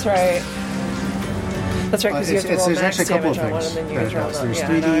 That's right. That's right, because you have to roll There's max actually a couple damage of on one, things. and then you get to roll There's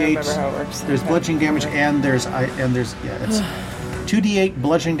another. Yeah, 3d8. now I remember how it works. There's bludgeoning damage, and there's it's 2d8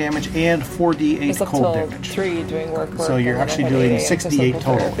 bludgeoning damage and 4d8 It's up cold till damage. 3 doing work. So you're and then actually I had doing 8 6d8 physical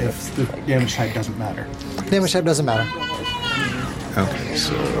total therapy. if the damage type doesn't matter. Damage type doesn't matter. Okay,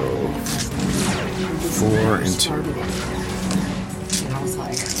 so 4 and 2. And I was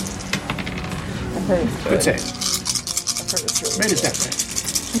like, I've heard it's Good save. I've heard it's really Made his good. deck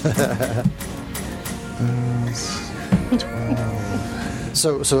save.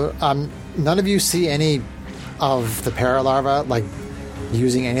 So none of you see any of the paralarva like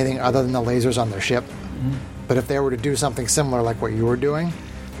using anything other than the lasers on their ship. But if they were to do something similar like what you were doing,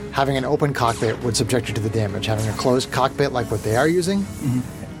 having an open cockpit would subject you to the damage. Having a closed cockpit like what they are using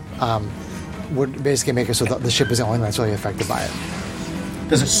would basically make it so that the ship is the only one that's really affected by it.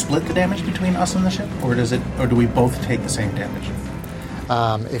 Does it split the damage between us and the ship, or do we both take the same damage?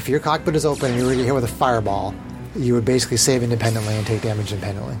 If your cockpit is open and you were to get hit with a fireball, you would basically save independently and take damage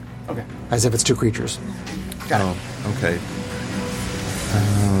independently, Okay. as if it's two creatures. Oh, okay.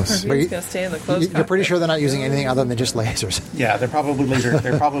 He's But you- going to stay in the closed You're pretty cockpit. sure they're not using anything other than just lasers. Yeah, they're probably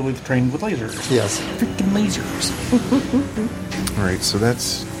They're probably trained with lasers. Yes. Freaking lasers. All right, so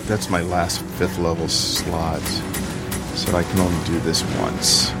that's my last 5th level slot. So I can only do this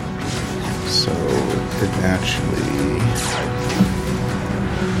once. So it actually...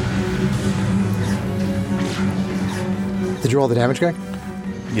 Did you roll the damage, Greg?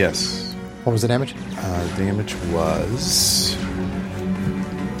 Yes. What was the damage? Damage was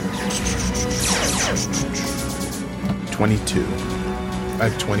 22. I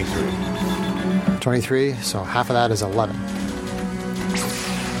have 23. 23, so half of that is 11.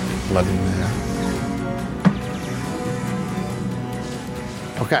 11 and a half.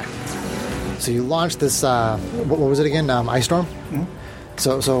 Okay. So you launched this, what was it again? Ice storm? Mm-hmm.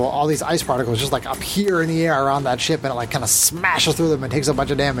 So all these ice particles just like up here in the air around that ship, and it like kind of smashes through them and takes a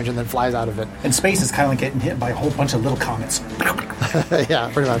bunch of damage and then flies out of it. And space is kind of like getting hit by a whole bunch of little comets. Yeah,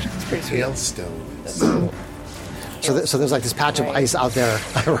 pretty much. Hailstone. So there's like this patch of ice out there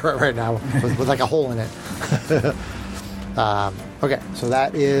right now with like a hole in it. Okay, so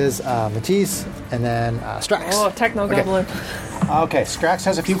that is Matisse and then Strax. Oh, Techno Goblin. Okay, Strax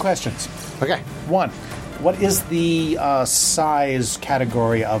has a few questions. Okay. One, what is the size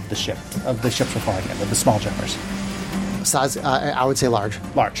category of the ship, of the ships we're flying in, of the small jammers? Size, I would say large.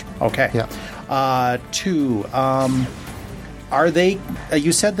 Large. Okay. Yeah. Two, are they,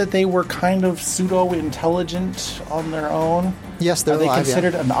 you said that they were kind of pseudo-intelligent on their own? Yes, they're Are they alive, yeah.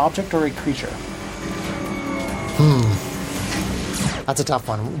 considered an object or a creature? That's a tough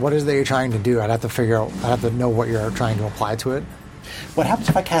one. What is it that you're trying to do? I'd have to figure out, I'd have to know what you're trying to apply to it. What happens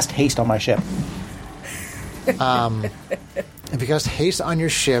if I cast haste on my ship? If you cast haste on your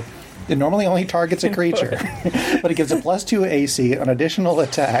ship, It normally only targets a creature, but it gives a +2 AC, an additional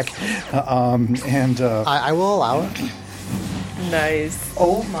attack, I will allow it. Nice.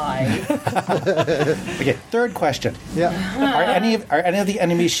 oh my. Okay, third question. Yeah. Are any of the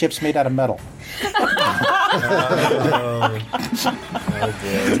enemy ships made out of metal?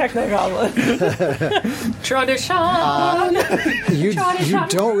 Techno Goblin. Tradition. You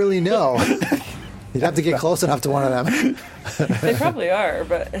don't really know. You'd have to get close enough to one of them. They probably are,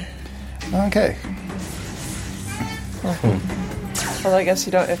 but... Okay. Well, I guess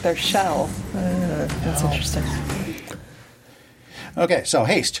you don't if they're shell. That's interesting. Okay, so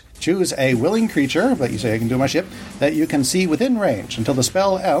haste. Choose a willing creature that you say I can do on my ship that you can see within range until the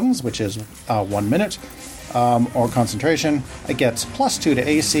spell ends, which is 1 minute, or concentration. It gets +2 to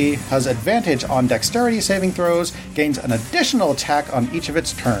AC, has advantage on dexterity saving throws, gains an additional attack on each of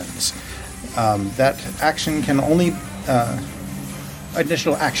its turns. That action can only...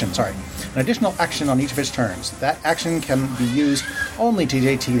 additional action, sorry. An additional action on each of its turns. That action can be used only to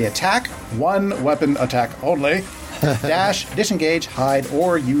take the attack, one weapon attack only, dash, disengage, hide,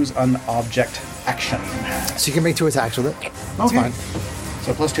 or use an object action. So you can make 2 attacks with it. That's Okay. fine.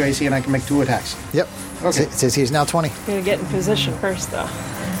 So +2 AC and I can make 2 attacks. Yep. Okay. AC is now 20. You gotta get in position first, though.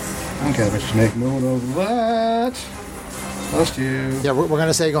 Okay, let's just make movement over that. Plus 2. Yeah, we're going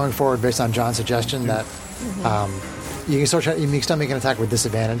to say going forward, based on John's suggestion, that you can start make an attack with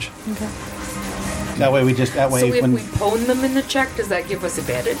disadvantage. Okay. That way we just, that way So if when, we pwn them in the check, does that give us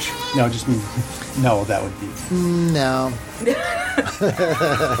advantage? no, just, no, that would be. No.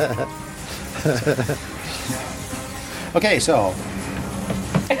 Okay, so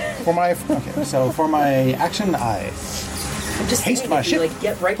for my action, I I'm just haste saying, my if you, ship, like,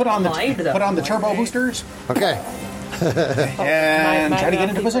 get right put on behind them, the turbo like, boosters, Okay. and try to get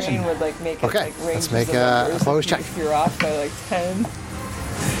into mouthy position. brain would, like, make it, Okay, like, let's ranges make of a numbers. opposed check. If you're off by like 10,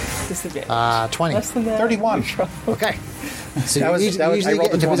 disadvantage. 20. Less than that. 31. you're trouble. Okay. So That you was- that was- usually I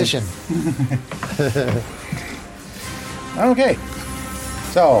rolled get into a 20. position. Okay,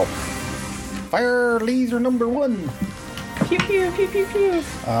 so fire laser number 1. Pew pew pew pew pew.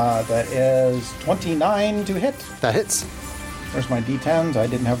 That is 29 to hit. That hits. Where's my D10s? I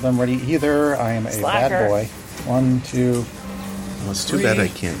didn't have them ready either. I am a Slacker. bad boy. 1, 2. Well, it's too bad I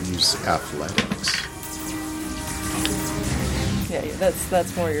can't use athletics. Yeah,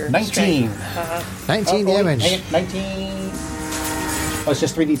 that's more your 19. strength. 19 Oh, wait, damage. hang it, 19. Oh, it's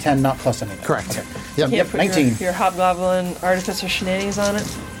just 3d10, not plus anything. Correct. Okay. Yep. Can't Yep, put 19. Your Hobgoblin Artificer Shenanigans on it.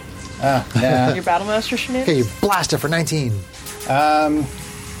 Yeah. Your Battlemaster Shenanigans. Okay, you blast it for 19.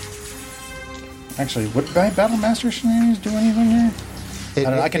 Actually, would my Battlemaster Shenanigans do anything here? I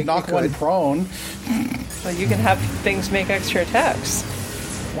don't know, I can knock one could. prone. Well, you can have things make extra attacks.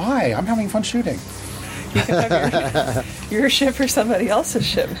 Why? I'm having fun shooting. You can have your ship or somebody else's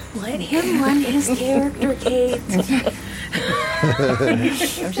ship. Let him run his character, Kate.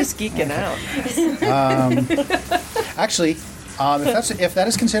 I'm just geeking out. Actually, if that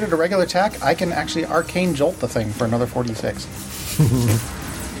is considered a regular attack, I can actually Arcane Jolt the thing for another 46. 1,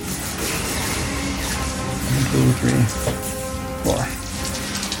 2, 3, 4.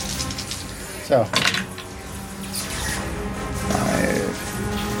 So, 5,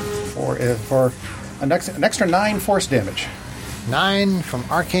 4 for an extra 9 force damage. 9 from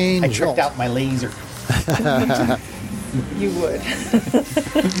Arcane I Jolt. tricked out my laser. You would.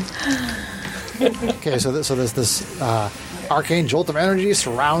 Okay, so there's this Arcane Jolt of energy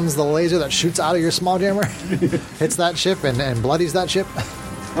surrounds the laser that shoots out of your small jammer, hits that ship, and bloodies that ship.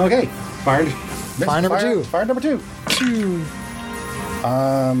 Okay, fire number 2. Fire number 2.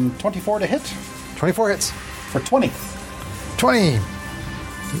 24 to hit 24 hits. for 20. 20.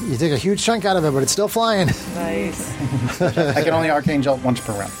 You take a huge chunk out of it, but it's still flying. Nice. I can only Arcane Jolt once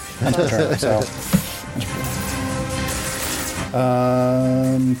per round. Once per turn, so.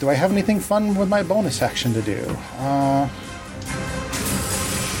 Do I have anything fun with my bonus action to do?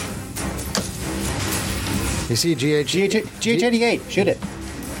 You see GH88, shoot it.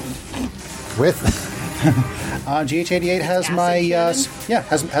 with GH88 has my has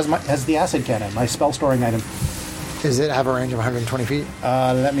the acid cannon, my spell storing item. Does it have a range of 120 feet?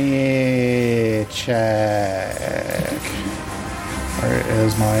 Let me check. Where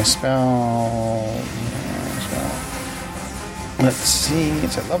is my spell? Let's see.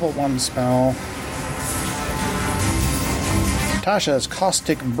 It's a level 1 spell. Tasha's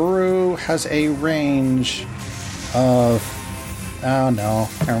Caustic Brew has a range of. Oh no,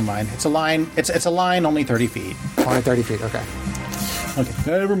 never mind. It's a line. It's a line only 30 feet. Only 30 feet. Okay. Okay,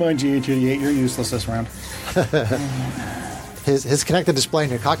 never mind. GH88, you're useless this round. His connected display in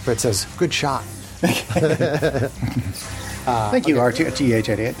your cockpit says "Good shot." Thank you,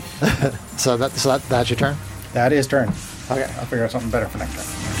 GH88. So that's your turn. That is turn. Okay. I'll figure out something better for next turn.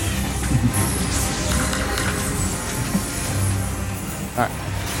 All right.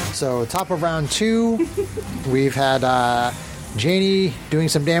 So top of round 2, we've had Janie doing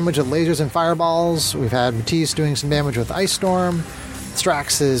some damage with lasers and fireballs. We've had Matisse doing some damage with Ice Storm.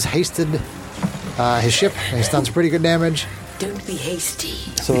 Strax has hasted his ship, and he's done some pretty good damage. Don't be hasty.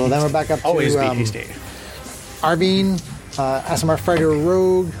 So then we're back up to Always be hasty. Arbine, SMR Fighter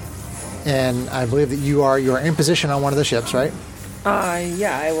Rogue, and I believe that you're in position on one of the ships, right?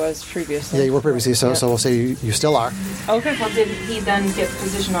 Yeah, I was previously. Yeah, you were previously, so Yeah. we'll say you still are. Okay. Well, did he then get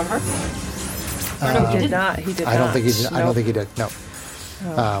position on her? Or no, He did not. He did not. I don't think he did. I don't Nope. think he did. No.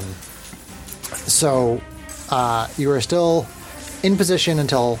 So you are still in position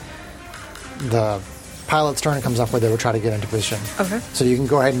until the pilot's turn comes up, where they will try to get into position. Okay. So you can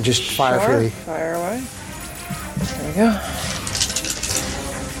go ahead and just fire Sure. freely. Fire away. There we go.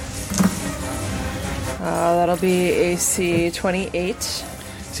 That'll be AC 28.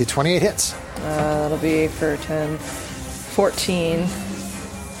 See, 28 hits. That'll be for 10. 14. It was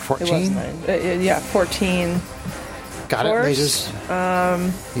 14. 9. Yeah, 14 Got force. it.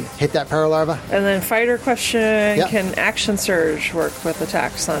 Lasers. Hit that paralarva. And then fighter question, Yep. can action surge work with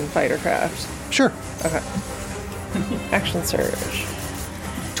attacks on fighter craft? Sure. Okay. Action surge.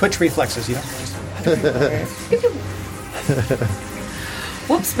 Twitch reflexes, you know. Alright.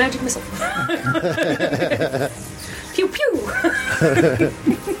 Whoops, magic missile. Pew pew.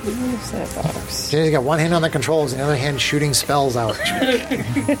 Where's that box? Jenny's got one hand on the controls and the other hand shooting spells out.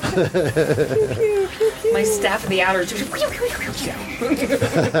 My staff of the outer.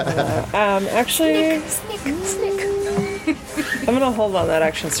 Actually, Snick. I'm going to hold on that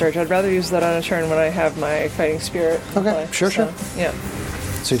action surge. I'd rather use that on a turn when I have my fighting spirit. in Okay, play. sure. Yeah.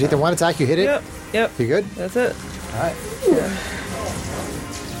 So you take the one attack, you hit it. Yep. You good? That's it. All right.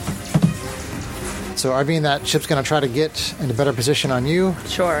 So Arvine, that ship's going to try to get into better position on you.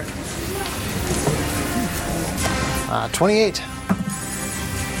 Sure. 28.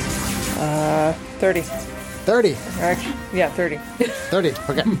 30. 30. Actually, yeah, 30. 30.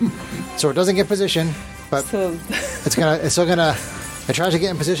 Okay. So it doesn't get position, but So, it's still gonna. It tries to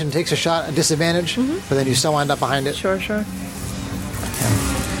get in position, takes a shot at disadvantage, but then you still wind up behind it. sure.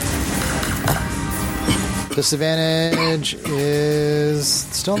 Disadvantage is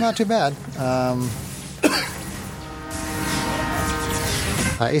still not too bad.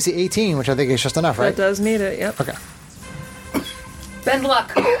 AC 18, which I think is just enough, right? That does meet it, yep. Okay. Bend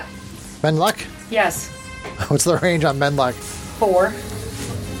luck. Bend luck. Yes. What's the range on bend luck? 4.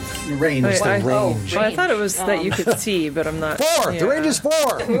 Range. Wait, I, range. well, I thought it was that you could see, but I'm not. 4. Yeah. The range is 4.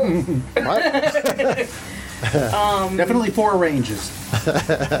 What? Definitely 4 ranges.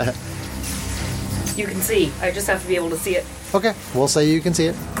 You can see. I just have to be able to see it. Okay. We'll say you can see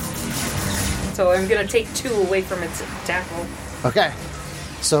it. So I'm going to take 2 away from its tackle. Okay.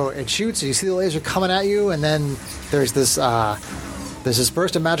 So it shoots, you see the laser coming at you, and then there's this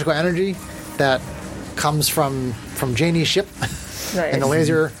burst of magical energy that comes from Janie's ship, Nice. and the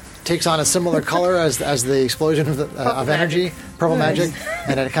laser takes on a similar color as the explosion of energy, purple magic,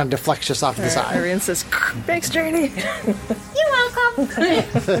 and it kind of deflects just off to the side. Irene says, "Thanks, Journey." You're welcome.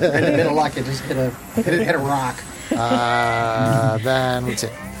 And a bit of luck, it just hit a rock. Then let's see.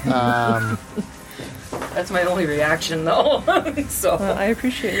 That's my only reaction, though. So I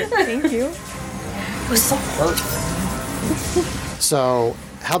appreciate it. Thank you. it was so hurt. So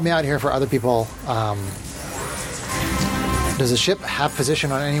help me out here for other people. Does the ship have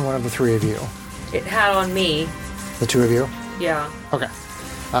position on any one of the 3 of you? It had on me. The 2 of you? Yeah. Okay.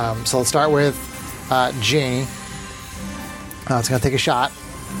 So let's start with Janie. It's going to take a shot.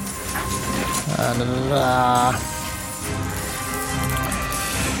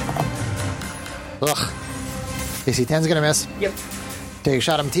 Ugh. AC 10's going to miss. Yep. Take a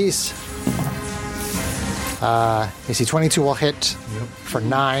shot at Matisse. AC 22 will hit for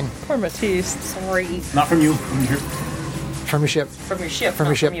 9 Poor Matisse. Sorry. Not from you. From here. from your ship. From your ship. From not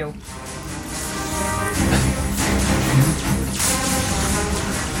your ship. From you.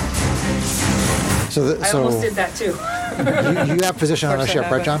 I almost did that too. you have position on the Of course I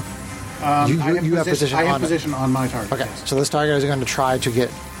ship, right, John? You have position I have on position on my target. Okay, yes. so this target is going to try to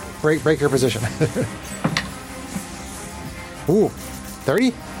break your position. Ooh,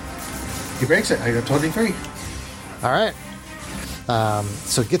 30? He breaks it. I got totally free. All right.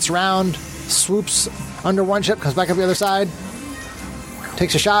 So it gets around, swoops under one ship, comes back up the other side,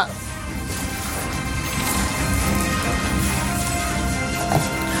 takes a shot.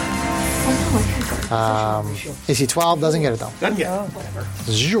 AC 12 doesn't get it though. Doesn't get it. Whatever.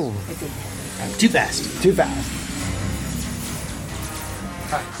 Zoom. Too fast. Too fast.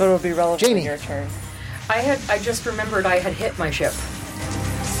 But it'll be relevant Janie. in your turn. I just remembered I had hit my ship.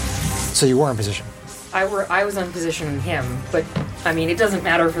 So you were in position. I was on position in him, but I mean it doesn't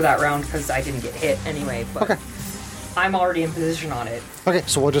matter for that round because I didn't get hit anyway. But Okay. I'm already in position on it. Okay,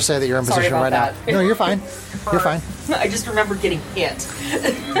 so we'll just say that you're in Sorry position right about now. that. No, you're fine. You're fine. I just remembered getting hit.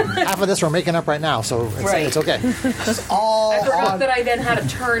 Half of this we're making up right now, so it's okay. All I forgot on, that I then had a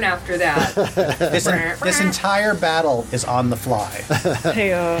turn after that. this entire battle is on the fly.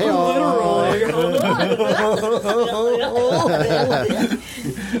 Hey,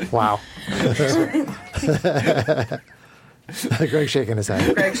 Wow. Greg's shaking his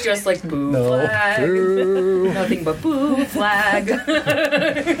head. Greg's just like boo flag. Boo. Nothing but boo flag.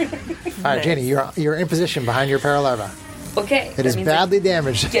 All right, Janie, you're in position behind your paralarva. Okay. It is badly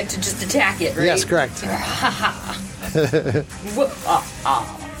damaged. I get to just attack it, right? Yes, correct.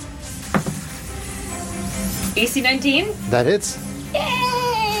 AC 19. That hits.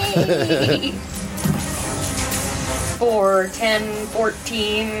 Yay! 4, 10,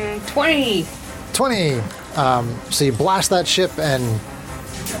 14, 20. 20. So you blast that ship, and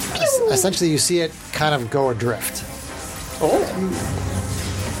essentially you see it kind of go adrift.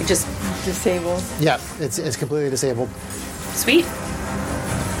 Oh. It just Disabled. Yeah, it's completely disabled. sweet.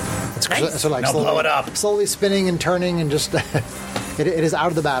 It's Nice. so like Now slowly, blow it up. slowly spinning and turning and just it is out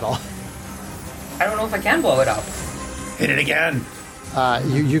of the battle. I don't know if I can blow it up. Hit it again.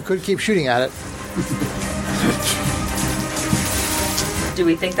 You could keep shooting at it. Do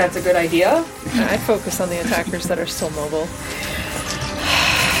we think that's a good idea? I'd focus on the attackers that are still mobile.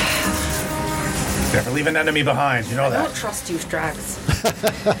 Never leave an enemy behind. You know I don't that. trust you, Strax.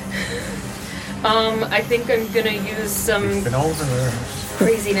 I think I'm gonna use some Been over there.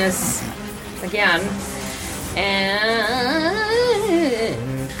 craziness again. And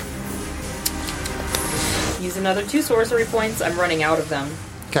use another 2 sorcery points. I'm running out of them.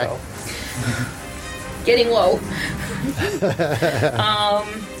 Okay. So. Getting low.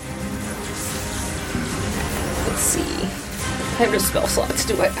 Let's see. How many spell slots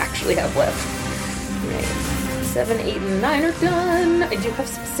do I actually have left? Right. 7, 8, and 9 are done. I do have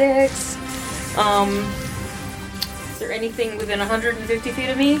some 6. Is there anything within 150 feet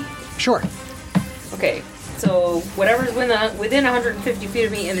of me? Sure. Okay, so whatever's within 150 feet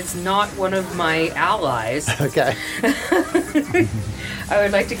of me and it's not one of my allies, Okay. I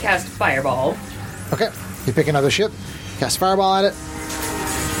would like to cast Fireball. Okay. You pick another ship, cast fireball at it.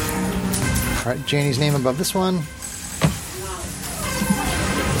 All right, Janie's name above this one.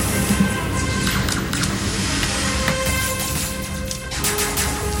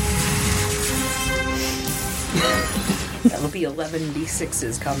 That'll be 11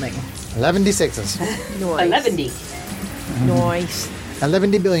 d6s coming. 11 d6s. Nice. 11 d. Nice.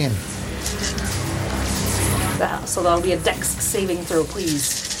 11 billion. So that'll be a dex saving throw,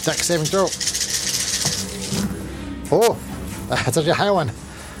 please. Dex saving throw. Oh, that's actually a high one.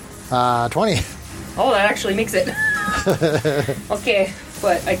 20. Oh, that actually makes it. Okay,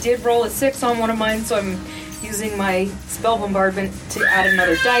 but I did roll a 6 on one of mine, so I'm using my spell bombardment to add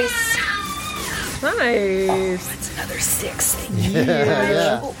another dice. Nice. That's another 6.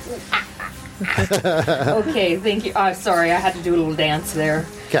 Yeah. Okay, thank you. Sorry, I had to do a little dance there.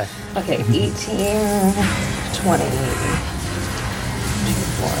 Okay. Okay, 18, 20, 24,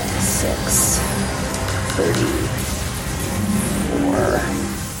 6, 34,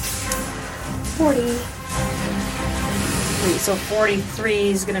 40. So 43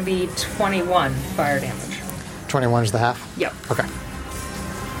 is going to be 21 fire damage. 21 is the half. Yep. Okay.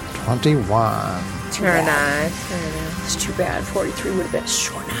 21. Very nice. Very nice. It's too bad. 43 would have been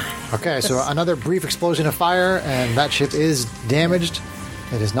so nice. Okay, so another brief explosion of fire, and that ship is damaged.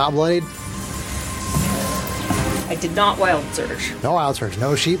 It is not bloodied. I did not wild surge. No wild surge.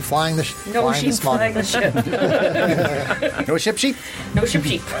 No sheep flying the No flying sheep the smog. flying the ship. No ship sheep. No ship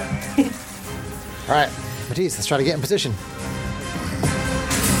sheep. All right, Matisse, let's try to get in position.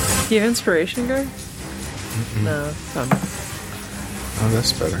 Do you have inspiration, Greg? No. Oh,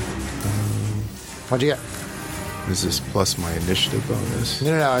 that's better. What'd you get? This is plus my initiative bonus.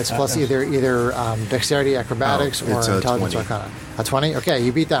 No. It's plus either dexterity, acrobatics, Oh, or it's intelligence 20. arcana. A 20? Okay,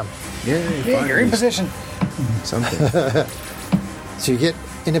 you beat them. Yay, Yeah, you're in finally. position. Something. So you get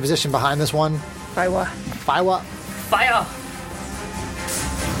into position behind this one. Fiwa. Fiwa. Fire!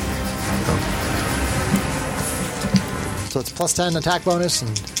 So it's plus 10 attack bonus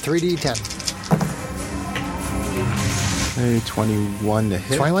and 3d10. Hey, 21 to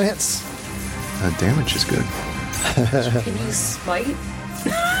hit. 21 hits. Damage is good. Can you smite?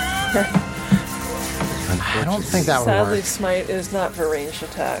 I don't think that would Sadly, work. smite is not for ranged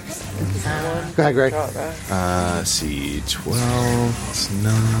attacks. Go ahead, Greg. Draw it back. Let's see, 12 plus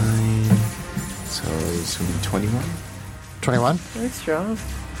 9. So it's going to be 21. 21. Nice job.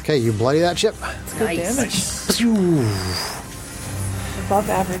 Okay, you bloody that ship. Good damage. Above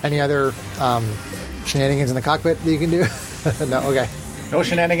average. Any other shenanigans in the cockpit that you can do? No, okay. No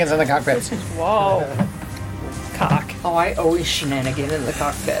shenanigans in the cockpit. Whoa. Cock. Oh, I always shenanigan in the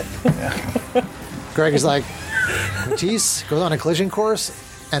cockpit. Greg is like, Matisse goes on a collision course,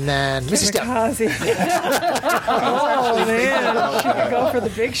 and then Missy Step. Kamikaze. Oh, man. She could go for the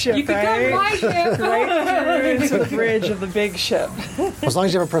big ship, You could right? go my ship! Right through into the bridge of the big ship. As long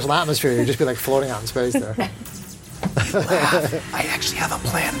as you have a personal atmosphere, you'd just be like floating out in space there. I actually have a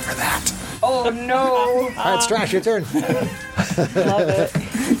plan for that. Oh no! All right, Strash, your turn. Love it.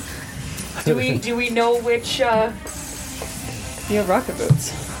 Do we know which? You have rocket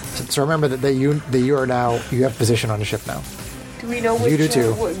boots. So remember that you have position on the ship now. Do we know which? You do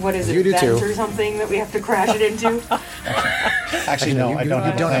too. What is it? You do vent too. or something that we have to crash it into? Actually, no, I don't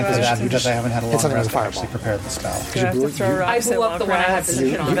have don't time have for that position. because I haven't had a long It's something rest with to fireball. actually prepare the spell. You have to throw rocks I blew and up the launch one I had pads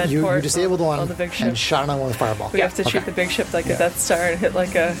position and on. vent You ports disabled on one the big and ship. shot it on with a fireball. We have to shoot the big ship like a Death Star and hit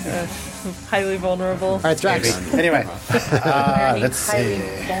like a highly vulnerable. All right, Drax. Anyway, Very let's highly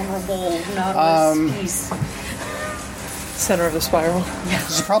see. vulnerable Nautilus piece. Center of the spiral. This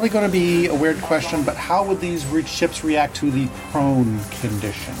is probably going to be a weird question, but how would these ships react to the prone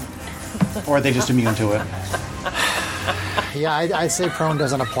condition? Or are they just immune to it? Yeah, I'd say prone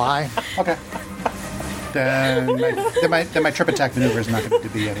doesn't apply. Okay. Then my trip attack maneuver is not going to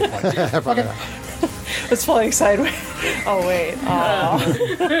be any point. Probably not. It's flying sideways. Oh wait. Aw.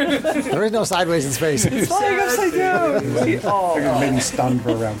 There is no sideways in space. It's flying upside down. Oh. Maybe stunned for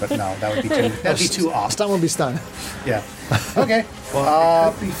a round, but no, that'd be too awesome. Stun will be stunned. Yeah. Okay. Well,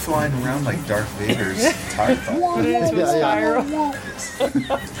 it could be flying around like Darth Vader's TIE fighter. Put it into a spiral.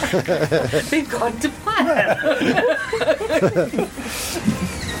 They've gone to plan.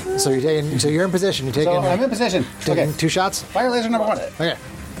 So you're taking. So you're in position. You're taking. So I'm in position. taking Okay. 2 shots. Fire laser number 1. Okay.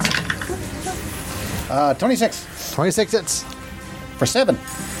 26 26 hits. for 7.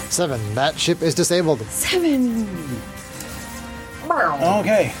 7. That ship is disabled. Seven.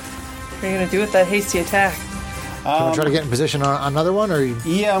 Okay. What are you gonna do with that hasty attack? Can we try to get in position on another one, or you,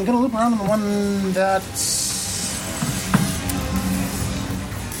 Yeah, I'm going to loop around on the one that's...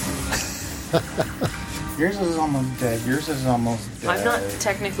 Yours is almost dead. Yours is almost dead. I'm not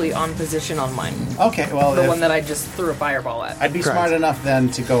technically on position on mine. Okay, well, The if- one that I just threw a fireball at. I'd be Correct. smart enough then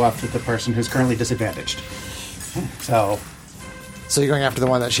to go after the person who's currently disadvantaged. So, so you're going after the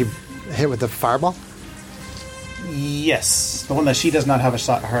one that she hit with the fireball? yes. The one that she does not have a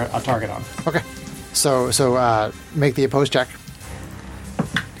target on. Okay. So make the opposed check.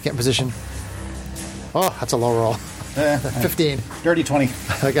 Get in position. Oh, that's a low roll. 15. Dirty 20.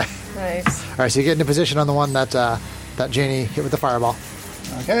 Okay. Nice. All right, so you get into position on the one that that Janie hit with the fireball.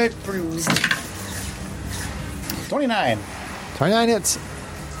 Okay. 29 29 hits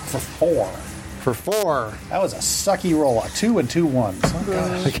for 4. for 4. That was a sucky roll. A 2 and 2 ones. Oh,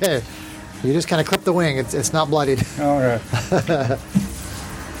 gosh. Okay. You just kind of clip the wing. It's not bloodied. Okay.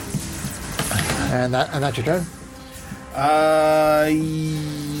 And that's your turn?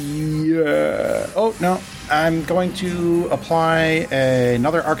 Yeah. Oh, no. I'm going to apply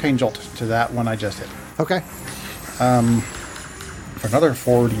another Arcane Jolt to that one I just hit. Okay. For another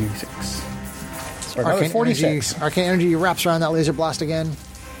 46. For another 46. Arcane energy wraps around that laser blast again.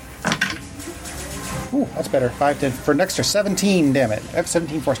 Ooh, that's better. 5 to, for an extra 17 damage.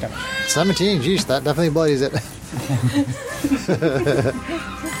 17 force damage. 17. Geez, that definitely bloodies it.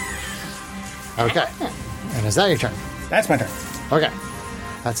 Okay. And is that your turn? That's my turn. Okay.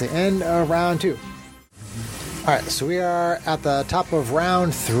 That's the end of round 2. All right, so we are at the top of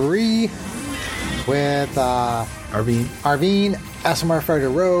round 3 with Arvine. Arvine, Asimar Fighter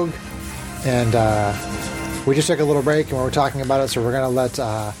Rogue, and we just took a little break and we were talking about it, so we're going to let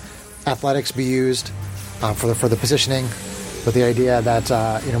athletics be used for the positioning, with the idea that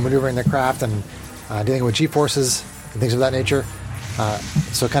maneuvering the craft and dealing with G-forces and things of that nature.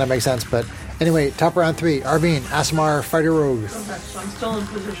 So it kind of makes sense. But anyway, top round 3, Arvine, Asimar Fighter Rogue. Okay, so I'm still in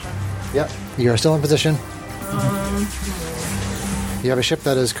position. Yep, you are still in position. You have a ship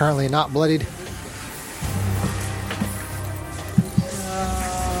that is currently not bloodied. She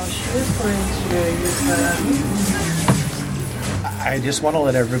is going to use that. I just want to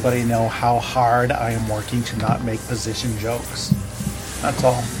let everybody know how hard I am working to not make position jokes. That's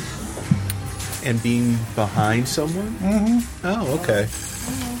all. And being behind someone? Mm-hmm. Oh, okay.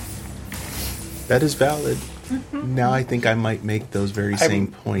 That is valid. Now I think I might make those very same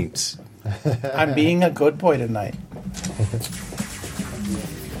points. I'm being a good boy tonight.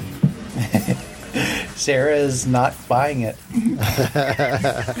 Sarah is not buying it. She's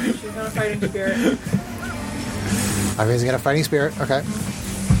got a fighting spirit. Arvine's got a fighting spirit. Okay.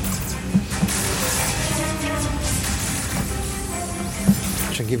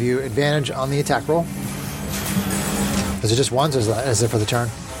 Should give you advantage on the attack roll. Is it just once, or is it for the turn?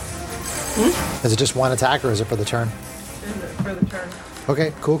 Is it just one attack, or is it for the turn? For the turn.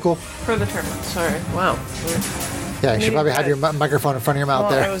 Okay, cool. For the turn. Sorry. Wow. Yeah, you should probably have your microphone in front of your mouth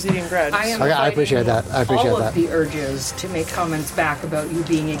Well, I there. was eating bread. I am Okay, I fighting appreciate that. I appreciate all that. of the urges to make comments back about you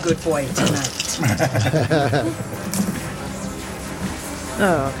being a good boy tonight.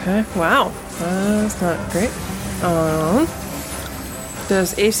 Oh, okay. Wow. That's not great.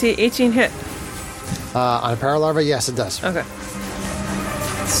 Does AC 18 hit? On a Paralarva, yes, it does. Okay.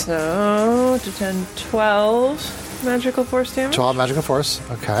 So, to 10, 12 magical force damage. 12 magical force.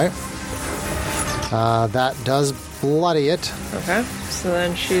 Okay. That does bloody it. Okay. So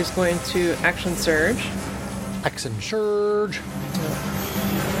then she's going to action surge. Action surge.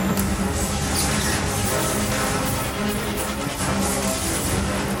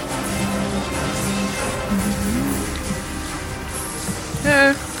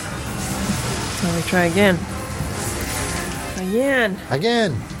 Okay. Let me try again. Again.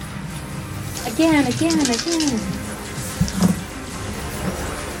 Again.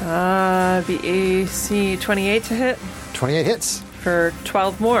 Be AC 28 to hit 28 hits. for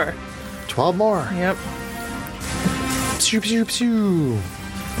 12 more. 12 more. Yep. Pew, pew, pew.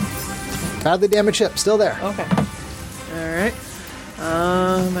 Badly damaged ship, still there. Okay. All right.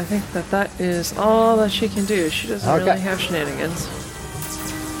 I think that is all that she can do. She doesn't Okay. really have shenanigans.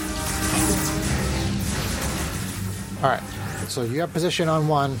 All right. So you have position on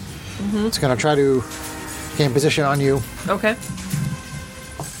one. It's going to try to gain position on you. Okay.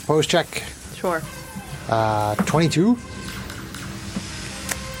 Pose check. Sure. 22.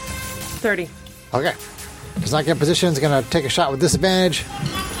 30. Okay. Does not get position. It's going to take a shot with disadvantage.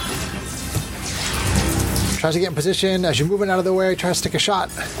 Tries to get in position. As you're moving out of the way, tries to take a shot.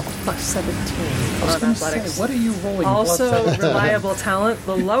 Plus 17 on athletics. What are you rolling? Also, reliable talent.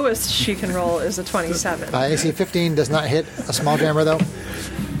 The lowest she can roll is a 27. AC 15 does not hit a small jammer, though.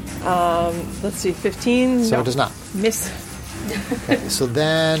 Let's see, 15. So Nope. it does not. Miss. Okay, so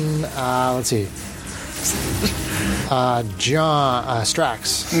then, let's see. John,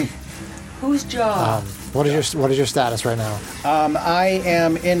 Strax. Whose job? What is your status right now? I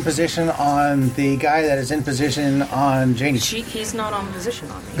am in position on the guy that is in position on Janie. He's not on position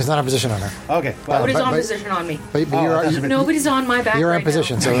on me. He's not in position on her. Okay. Well, Nobody's but- on but- position on me. But you're, Nobody's on my back. you're right in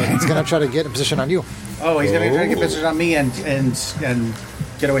position, now. so it's going to try to get in position on you. oh, he's going to try to get position on me and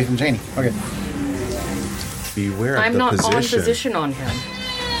get away from Janie. Okay. Beware of I'm the not position. on position on him.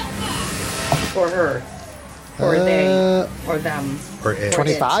 Or her. Or they. Or them. Or it.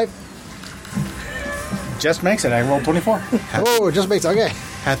 25? Just makes it. I rolled 24. Oh, it just makes okay.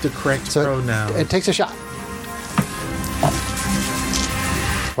 Have the correct So pronoun. it takes a shot.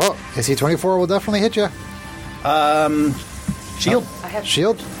 Well, AC 24 will definitely hit you. Shield.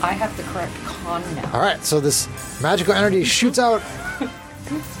 Shield. I have the correct con now. All right, so this magical energy shoots out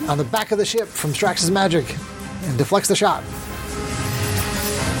on the back of the ship from Strax's magic and deflects the shot.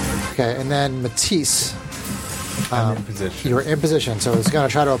 Okay, and then Matisse, I'm in position. you're in position, so it's going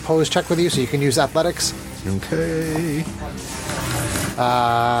to try to oppose check with you, so you can use athletics. Okay.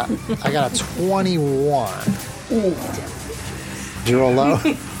 I got a 21. Did you roll low?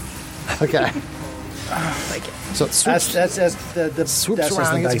 Okay. So it swoops. That's the Swoops that's around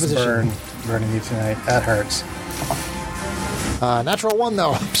just the and gets dice position. burning you tonight. That hurts. Natural 1,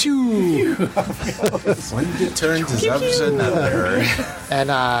 though. Pew! One deterrent is up to another. And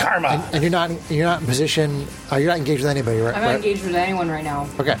Karma. And you're not in position. You're not engaged with anybody, right? I'm not engaged with anyone right now.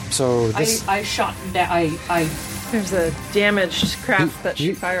 Okay, so this I shot that. I There's a damaged craft that she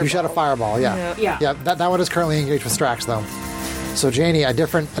you fired. shot a fireball. Yeah, Yeah. That one is currently engaged with Strax, though. So Janie, a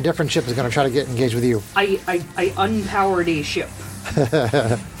different ship is going to try to get engaged with you. I unpowered a ship.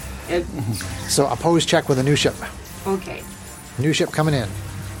 So oppose check with a new ship. Okay. New ship coming in.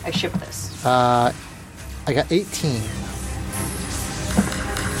 I ship this. I got 18.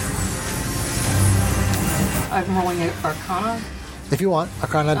 I'm rolling an Arcana. If you want,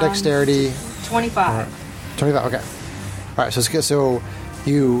 Arcana, Dexterity, 25. 25. Okay. All right. So it's good. So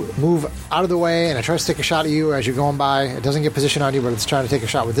you move out of the way, and it tries to take a shot at you as you're going by. It doesn't get position on you, but it's trying to take a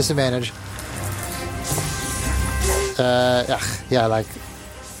shot with disadvantage. Yeah, like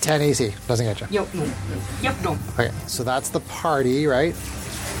 10 AC doesn't get you. Yep. No. Yep. No. Okay, so that's the party, right?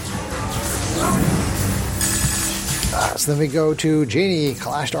 So then we go to Janie,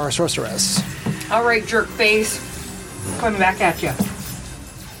 Kalashtar Sorceress. All right, jerk face. Coming back at you.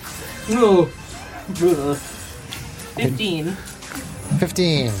 No. 15.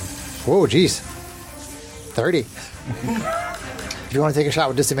 15. Whoa, jeez. 30. If you want to take a shot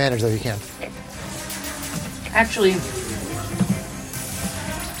with disadvantage, though, you can. Actually, Do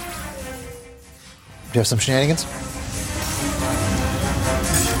you have some shenanigans?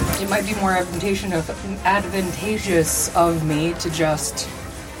 it might be more advantageous of me to just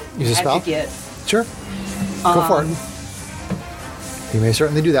Use a spell? advocate. Sure. Go for it. You may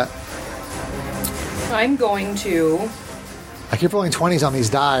certainly do that. I'm going to. I keep rolling 20s on these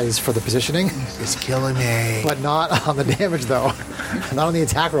dies for the positioning, It's killing me. but not on the damage, though. Not on the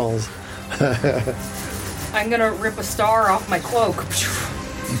attack rolls. I'm gonna rip a star off my cloak.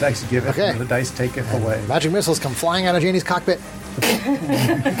 The dice give it, Okay. and the dice take it away. Magic missiles come flying out of Janie's cockpit.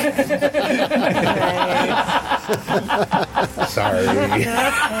 Sorry. I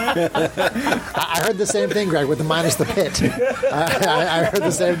heard the same thing, Greg, with the minus the pit. I heard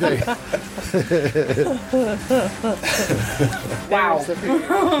the same thing. Wow.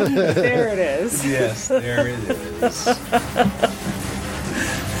 There it is. Yes, there it is.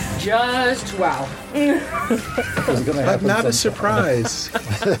 Just wow. But not a surprise.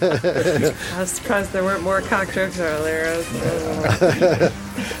 I was surprised there weren't more cock jokes earlier.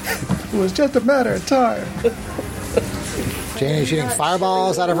 It was just a matter of time. Janie shooting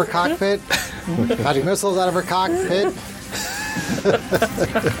fireballs out of her cockpit. Magic missiles out of her cockpit.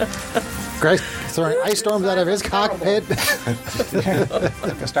 Greg's throwing ice storms out of his cockpit.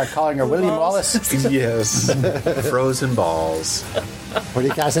 I start calling her William Wallace. Yes. Frozen balls. What are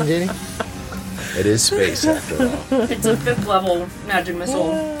you casting, Janie? It is space after all. It's a 5th level magic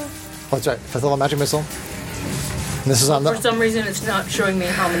missile. That's right, 5th level magic missile. And this is on For the some reason, it's not showing me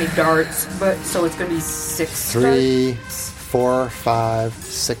how many darts, but so it's going to be 6 3, darts. 4, 5,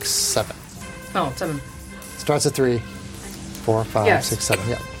 6, 7. Oh, 7. Starts at 3, 4, 5, Yes. 6, 7.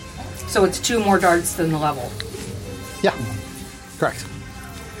 Yeah. So it's 2 more darts than the level. Yeah. Correct.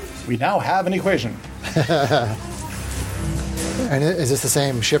 We now have an equation. And is this the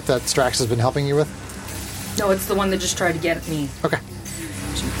same ship that Strax has been helping you with? No, it's the one that just tried to get at me. Okay. 2,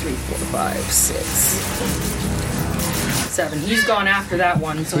 3, 4, 5, 6, 7. He's gone after that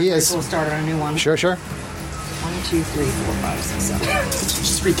one, so He I might is. as well start on a new one. Sure. 1, 2, 3, 4, 5, 6, 7.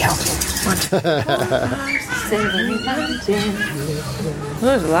 Just recounting. 1, 2, 4, 5, 7, 8, 9, 10. Oh,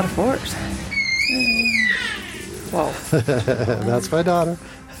 there's a lot of 4s. Whoa. That's my daughter.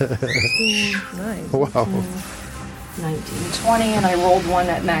 Nice. Wow. 19, 20, and I rolled one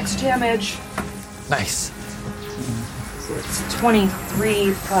at max damage. Nice. So it's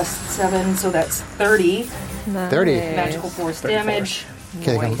 23 plus 7, so that's 30 30. magical force damage.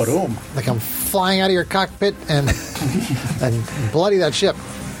 Okay, Nice. Boom. They come flying out of your cockpit and and bloody that ship.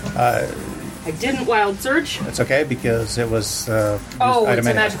 I didn't wild surge. It's okay because it was. Oh, item it's a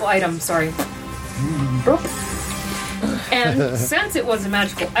anyway. magical item, sorry. And since it was a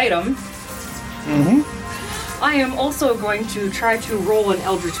magical item, I am also going to try to roll an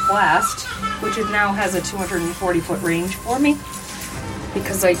Eldritch Blast, which it now has a 240-foot range for me,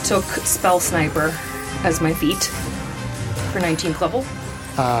 because I took Spell Sniper as my feat for 19th level.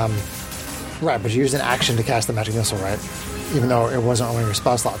 Right, but you used an action to cast the magic missile, right? Even though it wasn't only your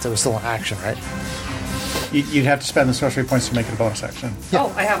spell slots, it was still an action, right? You'd have to spend the sorcery points to make it a bonus action. Yeah.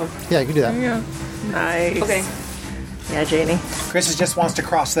 Oh, I have them. Yeah, you can do that. Yeah. Nice. Okay, Yeah, Janie. Chris just wants to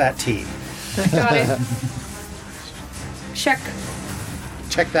cross that T. got it. Check.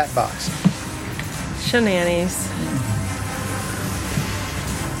 Check that box. Shenanigans.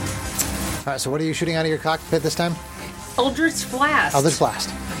 All right, so what are you shooting out of your cockpit this time? Eldritch Blast, Eldritch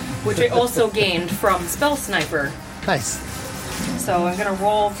Blast. which I also gained from Spell Sniper. Nice. So I'm gonna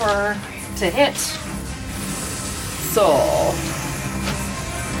roll to hit. So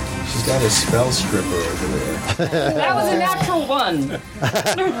She's got a spell stripper over there. that was a natural 1.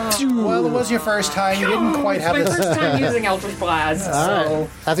 Well, it was your first time. You didn't quite It's have my this. first time using Eldritch Blast. All So right.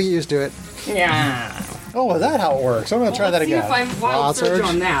 I have to get used to it. yeah. Oh, is that how it works? I'm going to try that Let's again. see if I'm wild Wild surge surge?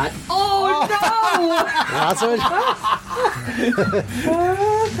 on that. Oh Lots of no!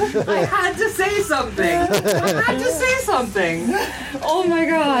 I had to say something. Oh my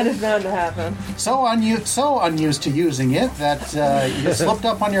god. It's bound to happen. So unused to using it that you slipped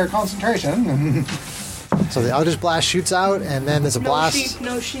up on your concentration. So the Eldritch Blast shoots out, and then there's a blast.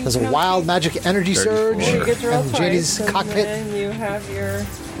 No sheep. There's a wild magic energy 34. surge You get to roll in Janie's twice, and cockpit. then you have your...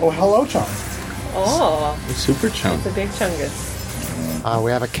 Oh, hello, Chong. Oh, Super chunk. the big chungus.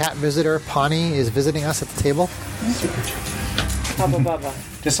 We have a cat visitor. Pawnee is visiting us at the table. Bubba bubba.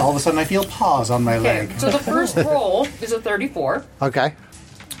 Just all of a sudden I feel paws on my Okay, leg. so the first roll is a 34, Okay.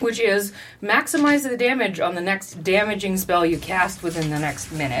 which is maximize the damage on the next damaging spell you cast within the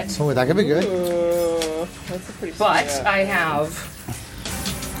next minute. Oh, that could be good. Ooh, that's a pretty But sweet. I have.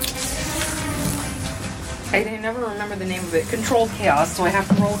 I never remember the name of it. Controlled Chaos, so I have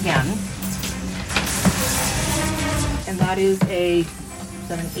to roll again. And that is is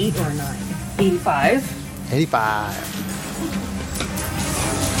that an 8 or a 9? 85. 85.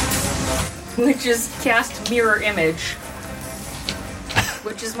 Which is cast Mirror Image.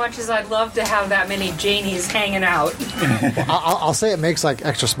 Which, as much as I'd love to have that many Janies hanging out. I'll say it makes like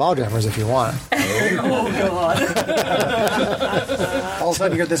extra small jammers if you want. Oh, God. All of a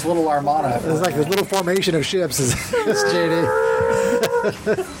sudden you're this little armada. It's like this little formation of ships is JD.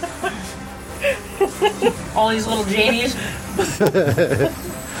 All these little Janies.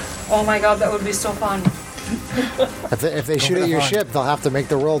 Oh my god, that would be so fun. If they shoot for at the your fun. ship, they'll have to make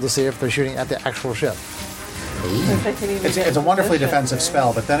the roll to see if they're shooting at the actual ship. If they can even It's, get it's a in wonderfully position, defensive yeah.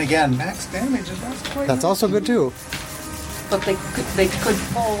 spell, but then again, max damage is not quite. That's also good too. But they could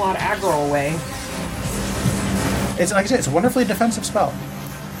pull a lot of aggro away. It's like I said, it's a wonderfully defensive spell.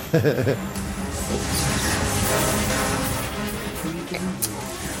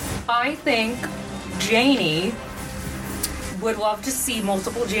 I think Janie would love to see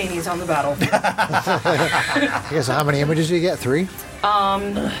multiple Janies on the battlefield. Okay, so how many images do you get? 3? I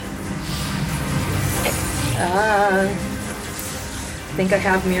think I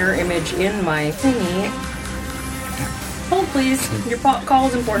have mirror image in my thingy. Hold, please. Your call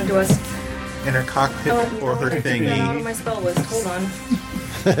is important to us. In her cockpit or her Get that out of thingy. my spell list. Hold on.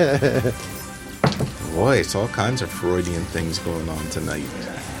 Boy, it's all kinds of Freudian things going on tonight.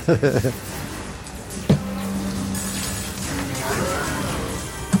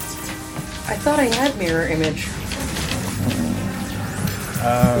 I thought I had mirror image.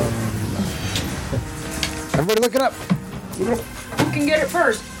 Everybody look it up. Who can get it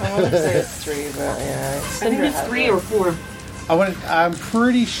first? I want to say it's 3, but yeah. I think it's 3 or 4. I'm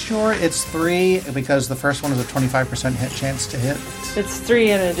pretty sure it's 3 because the first one is a 25% hit chance to hit. It's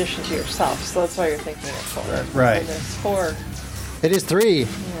 3 in addition to yourself, so that's why you're thinking it's 4. Right. And it's 4. It is 3.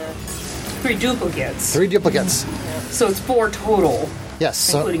 3 duplicates. 3 duplicates. So it's 4 total, Yes.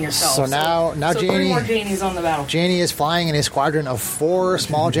 So, including yourself. so now so 3 Janie, more Janies on the battlefield. Janie is flying in a squadron of 4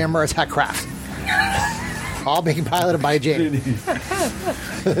 small jammer attack craft. All being piloted by Janie.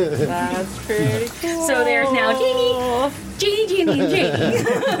 That's pretty cool. So there's now Janie, and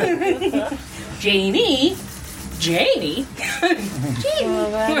Janie. Janie.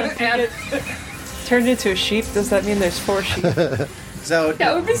 Well, then, if you And get turned into a sheep, does that mean there's 4 sheep? So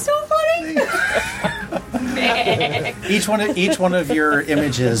that would be so funny. each one of your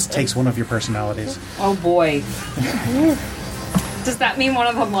images takes one of your personalities. Oh boy. Does that mean one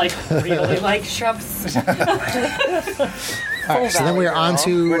of them really like shoves? All right, so then we are on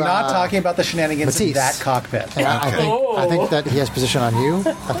to. We're not talking about the shenanigans in Matisse. that cockpit. And I think that he has position on you.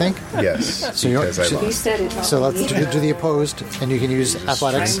 I think. Yes, So you're- because I so- lost. said it. So let's do the opposed, and you can use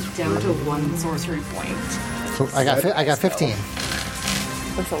athletics. I'm down to 1 sorcery point. So I got 15.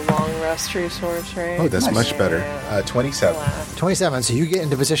 That's a long rest tree source, right? Oh, that's much better. 27. 27. So you get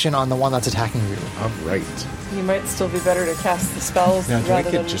into position on the one that's attacking you. All right. You might still be better to cast the spells Now, do I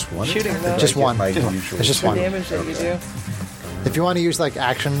rather get than just one shooting attack, or them. do I Just get one. my Just one. usual- It's just The one. damage that you do. If you want to use like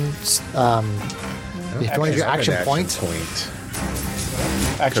actions, if you want to do your action point,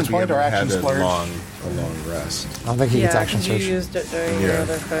 Action Because we point or haven't action had splurge? a long rest. I don't think he gets Yeah, action 'cause you surge. used it during your Yeah.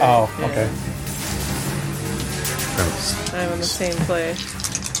 other fight. Oh, Yeah. okay. I'm in the same place.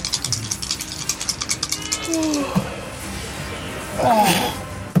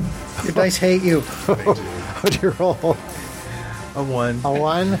 Your dice hate you. What'd you roll? A 1. A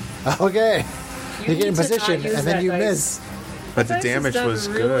 1? Okay. You get in need to position, not use and then that you dice. miss. But the Dice has damage done was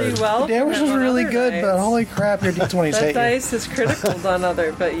really good. Well The damage was on really other good, but dice. holy crap, your d20s That hate you. dice is critical on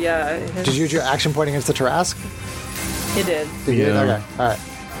other, but yeah, Did you use your action point against the Tarask? it did. You did? Yeah. Okay. All right.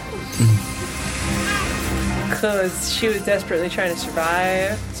 Because she was desperately trying to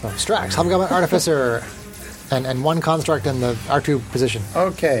survive. So Strax, Hobgoblin Artificer, and one construct in the R2 position.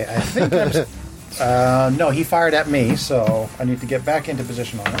 Okay, I think I'm... no, he fired at me, so I need to get back into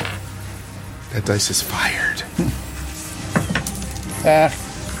position on it. That dice is fired. Go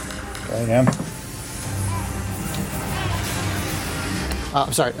again.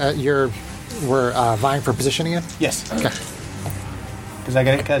 I'm sorry. We're vying for position again. Yes. Okay.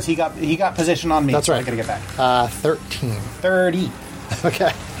 Because he got position on me. That's so right. I gotta get back. 13. 30.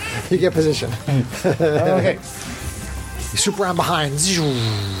 Okay. You get position. Okay. You swoop around behind.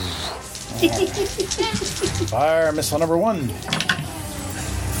 Fire missile number 1.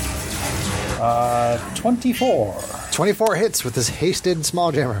 24. 24 hits with this hasted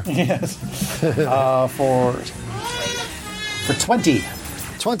small jammer. Yes. For 20.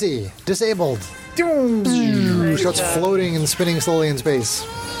 20 disabled. Starts floating and spinning slowly in space.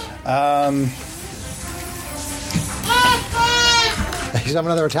 He's having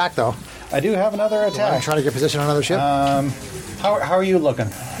another attack though. I do have another I'm attack. trying to get position on another ship. How are you looking?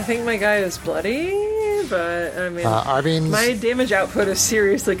 I think my guy is bloody, but I mean, Arvin's my damage output is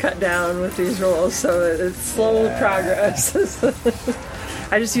seriously cut down with these rolls, so it's slow progress.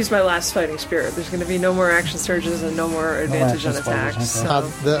 I just used my last fighting spirit. There's going to be no more action surges and no more advantage on action surges,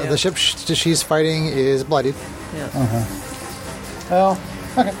 attacks. okay. So, the ship she's fighting is bloodied. yeah. Well,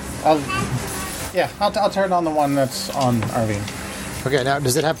 okay. I'll turn on the one that's on Arvine. Okay, now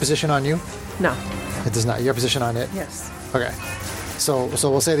does it have position on you? No. It does not. You have position on it. Yes. Okay. So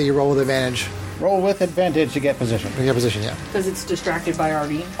we'll say that you roll with advantage. Roll with advantage to get position. In your position, yeah. Because it's distracted by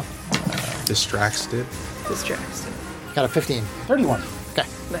Arvine. Distracts it. Distracts. Got a 15. 31. Okay.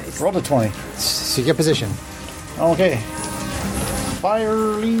 Nice. Roll to 20. So you get position. Okay. Fire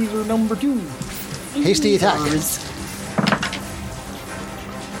laser number 2. Hasty attack.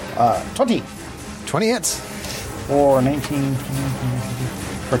 20. 20 hits. For 19.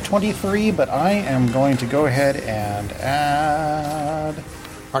 For 23, but I am going to go ahead and add...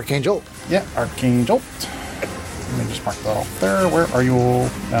 Arcane Jolt. Yeah, Arcane Jolt. Let me just mark that off there. Where are you? No,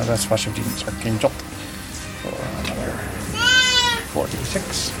 that's plus 15. It's Arcane Jolt. For another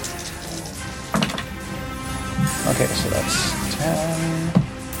 46. Okay, so that's 10.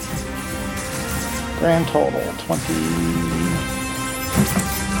 Grand total 20.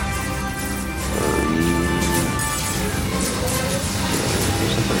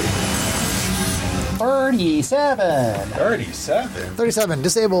 37. 37.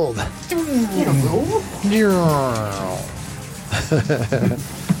 Disabled.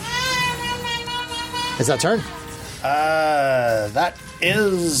 Is that turn? That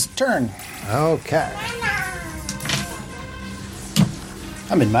is turn. Okay.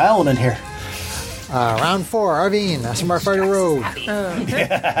 I'm in my element here. Round 4. Arvine. SMR Fighter Rogue.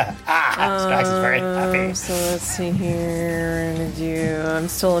 Strax is very happy. So let's see here. I'm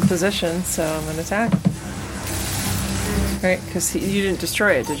still in position, so I'm going to attack. Right, because you didn't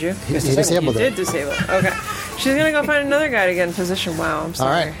destroy it, did you? He disabled You it. did disable it. Okay. She's going to go find another guy to get in position. Wow, I'm All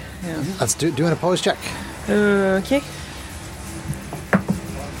sorry. right. Yeah. Let's do an opposed check. Okay.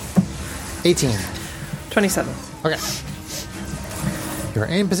 18. 27. Okay. You're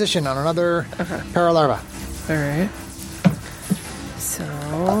in position on another Paralarva. All right. So,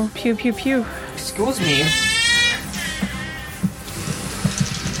 pew, pew, pew. Excuse me.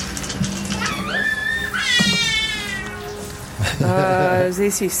 Is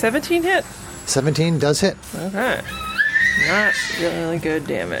AC 17 hit? 17 does hit. Okay. Not really good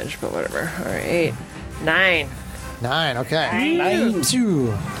damage, but whatever. All right, 8. 9. 9, okay.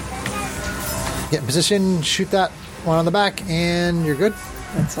 2. Get in position, shoot that one on the back, and you're good.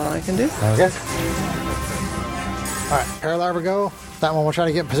 That's all I can do. Okay. Alright, Paralarva go. That one will try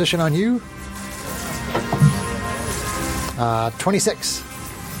to get in position on you. 26.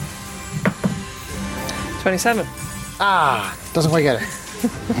 27. Doesn't quite get it.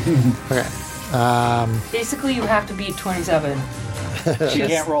 Okay. Basically, you have to beat 27. She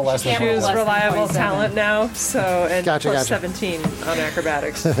can't roll less than Choose less than reliable 27. talent now, so and Gotcha, plus gotcha. 17 on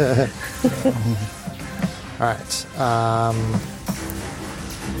acrobatics. Alright.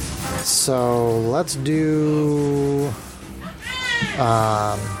 So let's do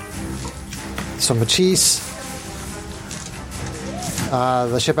so Matisse.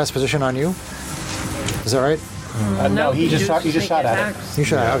 The ship has position on you. Is that right? No, he just shot make at it. attacks You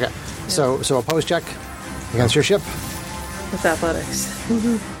should have. Okay. So opposed check against your ship. with athletics.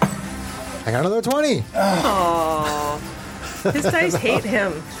 I got another 20. Oh, his dice hate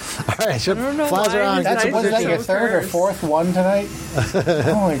him. All right, ship I don't know flies why around. his That's dice was are that your so third or cursed. fourth one tonight?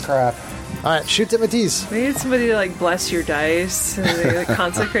 Holy crap! All right, shoots at Matisse. We need somebody to like bless your dice and they, like,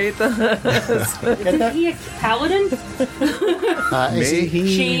 consecrate them. Isn't he a paladin? AC,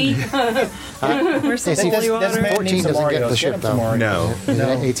 She. Where's the AC holy This water? man 14 needs some doesn't get Oreos. the ship, him some though. Oreos. No.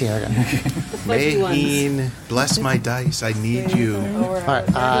 No. 18. Okay. Maheen, bless my dice. I need you. All right,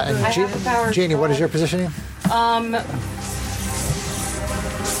 and I have the power. Janie, what is your positioning?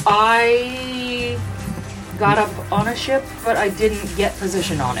 I got up on a ship, but I didn't get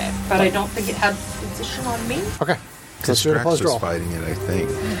position on it. But I don't think it had position on me. Okay. So let's do an Strax opposed was roll. fighting it, I think.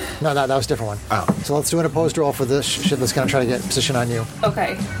 No, that was a different one. Oh. So let's do an opposed roll for this ship that's going to try to get position on you.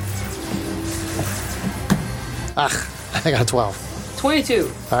 Okay. I got a 12.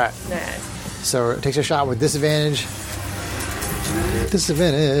 22. All right. Nice. So it takes a shot with disadvantage.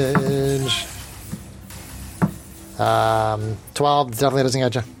 Disadvantage. 12 definitely doesn't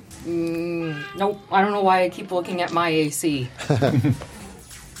get you. Nope. I don't know why I keep looking at my AC.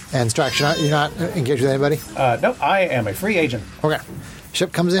 And Strax, you're not engaged with anybody? No, I am a free agent. Okay.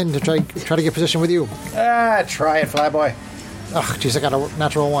 Ship comes in to try to get position with you. Try it, Flyboy. Oh, geez, I got a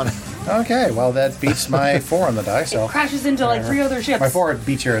natural 1. Okay, well that beats my 4 on the die. So Crashes into like 3 other ships. my 4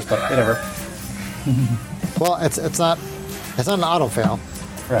 beats yours, but whatever. Well, it's not an auto fail.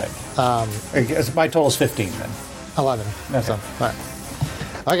 Right. My total is 15 then. 11. Okay. So, all right.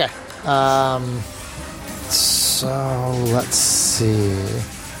 Okay. So let's see.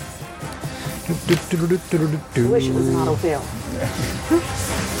 I wish it was an auto fail.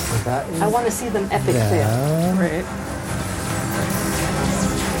 I want to see them epic fail. Right.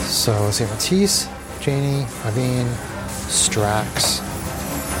 So let's see. Matisse, Janie, Arvine, Strax.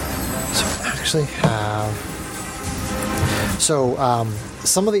 So we actually have... So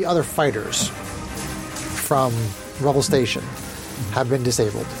some of the other fighters from Rebel Station have been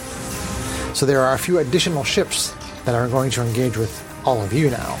disabled. So there are a few additional ships that are going to engage with all of you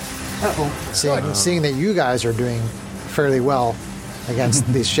now. Uh-oh. Seeing that you guys are doing fairly well against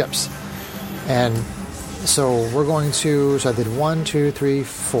these ships. And so we're going to... So I did 1, 2, 3,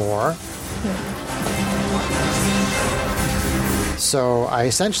 4. So I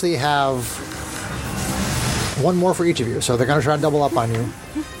essentially have one more for each of you. So they're going to try to double up on you.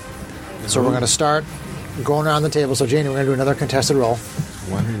 So we're going to start going around the table. So Janie, we're going to do another contested roll.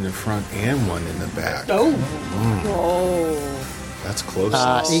 One in the front and one in the back. Oh. That's close.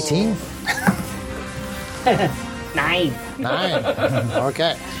 18. 9. 9.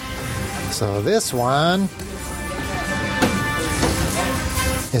 Okay. So this one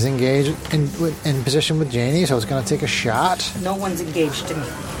is engaged in position with Janie, so it's going to take a shot. No one's engaged to me.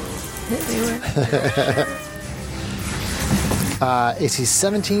 AC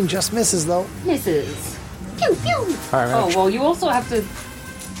 17 just misses, though. Misses. Pew, pew. All right, Oh, well, you also have to...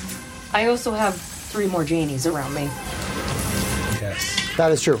 I also have 3 more Janies around me. Yes.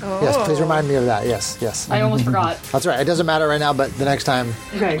 that is true. Yes, please remind me of that. Yes, yes. I almost forgot. That's right. It doesn't matter right now, but the next time...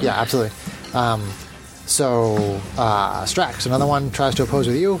 Okay. Yeah, absolutely. Strax, another one tries to oppose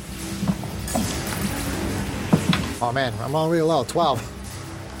with you. Oh, man, I'm all real low. 12.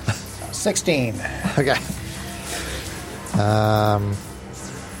 16. Okay. Wish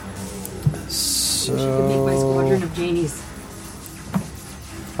I could make my squadron of Janies.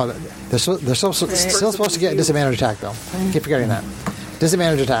 Oh, they're still supposed to get disadvantage attack, though. Keep forgetting that.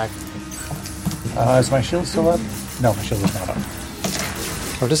 Disadvantage attack. Is my shield still up? No, my shield is not up.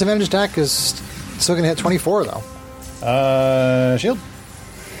 Oh, disadvantage attack is still going to hit 24, though. Shield.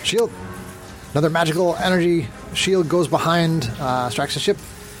 Shield. Another magical energy shield goes behind Strax's ship.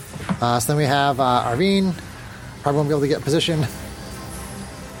 So then we have Arvine. Probably won't be able to get position.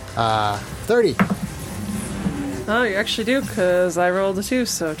 30. Oh, you actually do, because I rolled a 2,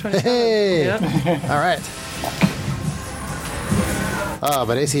 so 27. Hey! Yep. All right. Oh,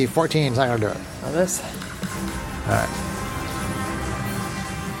 but AC 14 is not going to do it. Oh, this. All right.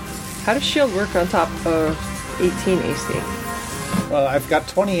 How does shield work on top of 18 AC? Well, I've got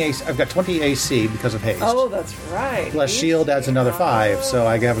 20 AC. I've got 20 AC because of haste. Oh, that's right. Plus shield adds another 5, so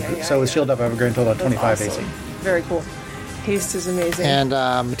I have with shield up I have a grand total of 25 That's awesome. AC. Very cool. Haste is amazing. And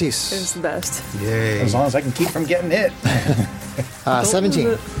Matisse. It's the best. Yay. As long as I can keep from getting hit.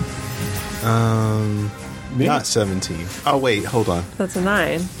 17. Not 17. Oh, wait, hold on. That's a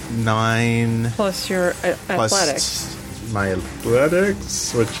 9. 9 Plus your plus athletics. my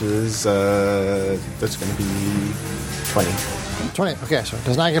athletics, which is, that's going to be 20. 20. Okay, so it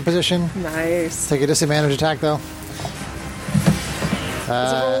does not get position. Nice. Take a disadvantage attack, though. It's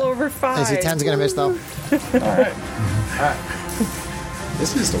a roll over 5. AC 10 is going to miss, though.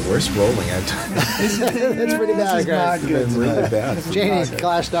 This is the worst rolling I've done. It's pretty bad, Not Greg. good. Really bad. Janie,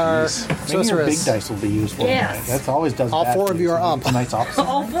 Clash Star, Maybe your big Sorceress. dice will be useful Yes. tonight. That's always does. All bad 4 to of you, you are so up. Tonight's opposite.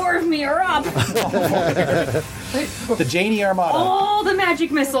 All 4 of me are up. The Janie Armada. All the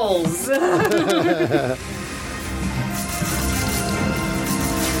magic missiles.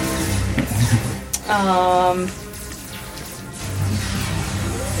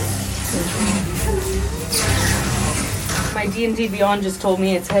 My D&D Beyond just told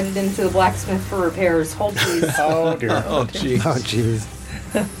me it's headed into the blacksmith for repairs. Hold please. Oh dear. Oh, jeez. Oh, jeez.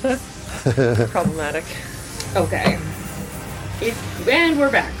 Problematic. Okay. And we're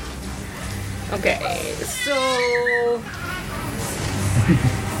back. Okay, so...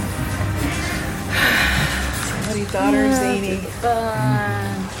 Bloody daughter, Zany.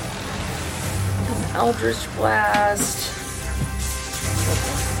 Eldritch Blast.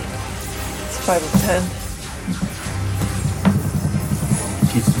 It's 5 of 10.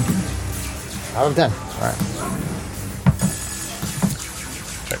 Out of 10. All right.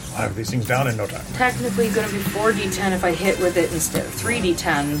 I'll have these things down in no time. Technically going to be 4d10 if I hit with it instead of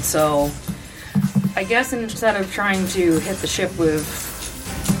 3d10, so... I guess instead of trying to hit the ship with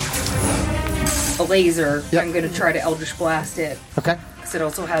a laser, Yep. I'm going to try to Eldritch Blast it. Okay. Because it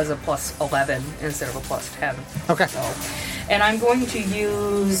also has a plus 11 instead of a plus 10. Okay. So, and I'm going to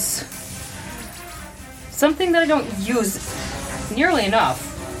use something that I don't use nearly enough,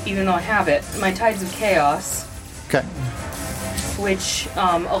 even though I have it, my Tides of Chaos, Okay. which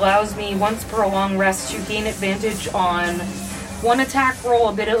allows me once per a long rest to gain advantage on one attack roll,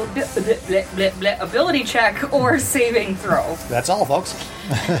 ability check, or saving throw. That's all, folks.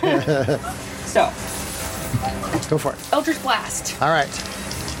 So, Go for it. Eldritch Blast. All right.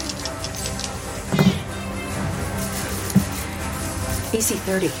 AC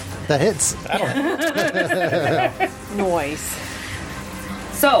 30. That hits. Noise.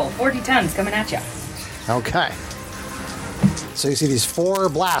 So, 4d10s coming at you. Okay. So you see these 4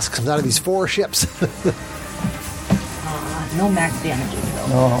 blasts comes out of these 4 ships. No max damage though.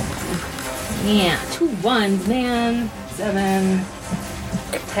 No. Yeah, 2 1s, man. 7,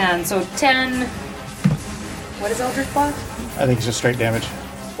 10. So 10. What is Eldritch Blast? I think it's just straight damage.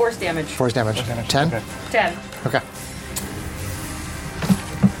 Force damage. Force damage. 10? Okay. 10. Okay.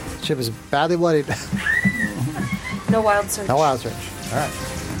 Ship is badly bloodied. No wild surge. No wild surge. All right.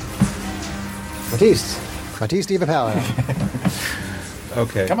 Matisse. Matisse Diva Paladin.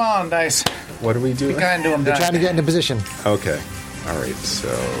 Okay. Come on, dice. What are we doing? Be kind to him, They're dice. trying to get into position. Okay. All right. So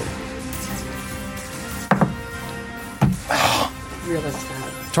Realize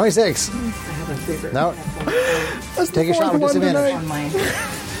that. 26. I have a favorite. No. Take a shot with disadvantage. On my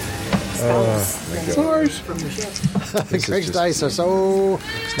from the ship. Greg's dice are so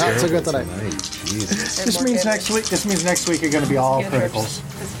not so good tonight. Jesus. This means next week. This means next week are going to be all criticals.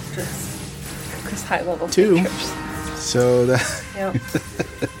 Because high level 2. cantrips. So that Yep.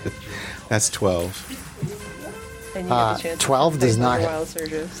 that's 12. And you get the chance 12 to does take not the hit. wild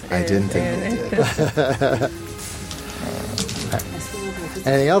surges. I didn't think it did.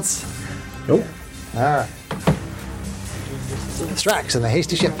 Anything else? Nope. All right. Strax and the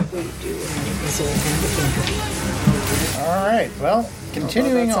hasty ship. All right. Well,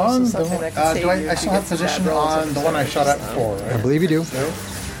 continuing that's also on. something that can Do save you I if still you have get some position bad rolls on and the one I shot at before, I right? believe you do.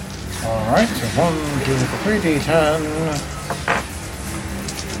 All right. So 1, 2, 3, D10.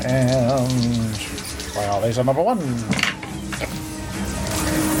 And well, there's a number 1.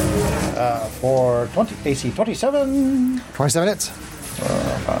 For 20 AC 27. 27 hits.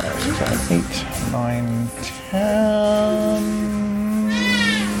 5, 7, 8, 9, 10.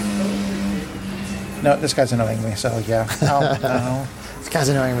 No, this guy's annoying me, so yeah. No. This guy's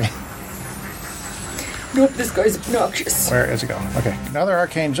annoying me. Nope, this guy's obnoxious. Where is it going? Okay, another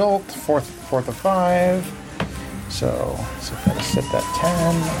arcane jolt, fourth of 5. So gotta sit that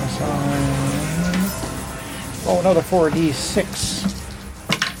 10 aside. Oh, another 4d6.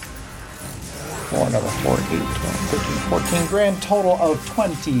 For another 4, 8, 12, 13, 14. Grand total of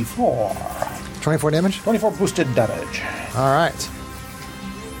 24. 24 damage. 24 boosted damage. All right.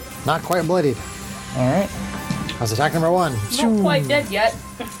 Not quite bloodied. All right. That's attack number 1. Not quite dead yet.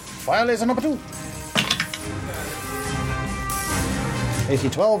 Violation number 2. AC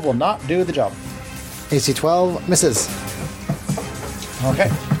 12 will not do the job. AC 12 misses. Okay.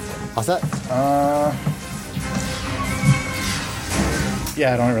 How's that?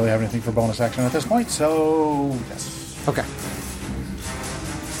 Yeah, I don't really have anything for bonus action at this point, so yes. Okay.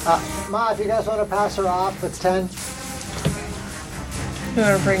 Ma, if you guys want to pass her off, it's 10. You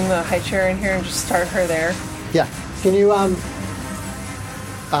want to bring the high chair in here and just start her there? Yeah. Can you,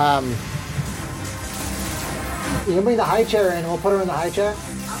 you can bring the high chair in and we'll put her in the high chair?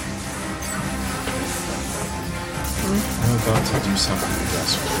 I'm about to do something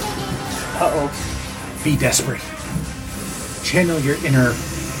desperate. Uh-oh. Be desperate. Channel your inner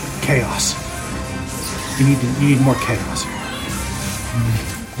chaos. You need more chaos.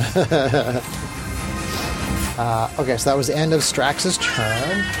 Okay, so that was the end of Strax's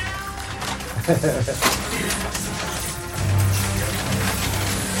turn.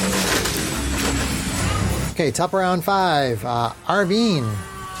 Okay, top of round 5. Arvine.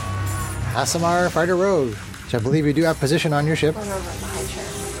 Asimar Fighter Rogue. Which I believe you do have position on your ship. Over the high chair.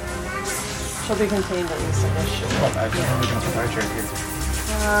 She'll be contained at least in this ship. Oh, I can only jump the fire chair here.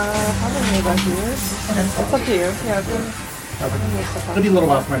 Probably about yours. It's up to you. Yeah. It'll be a little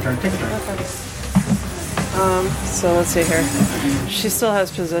while for my turn. Take a turn. So let's see here. She still has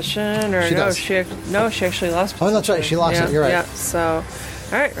position, or She no? does. She actually lost Oh, position. that's right. She lost yeah, it. You're right. Yeah. So,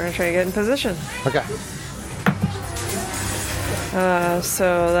 all right, we're gonna try to get in position. Okay.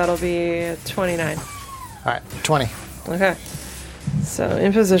 So that'll be 29. All right, 20. Okay. So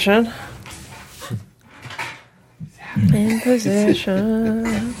in position. In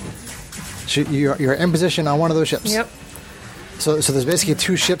position. You're in position on one of those ships. Yep. So there's basically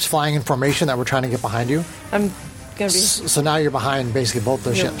 2 ships flying in formation that we're trying to get behind you. I'm gonna be So now you're behind basically both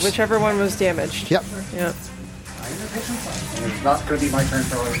those ships. whichever one was damaged. Yep. Yep. It's not going to be my turn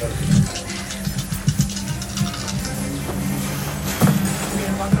for all of those.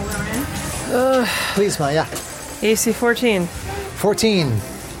 Please, Ma. Yeah. AC 14. 14.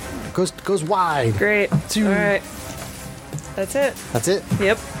 Goes wide. Great. Two. All right. That's it. That's it.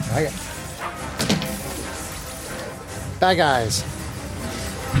 Yep. Okay. Bad guys.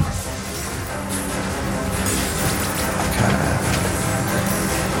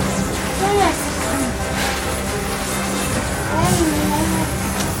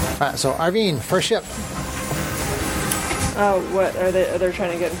 right, so Arvine, first ship, Oh, what are they? Are they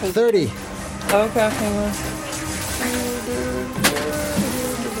trying to get in position? 30. Okay, hang on.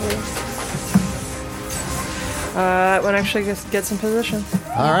 That one actually gets in position.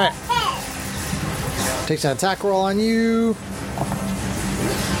 All right. Takes an attack roll on you.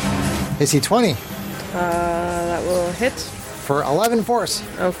 AC 20 That will hit. for 11 force.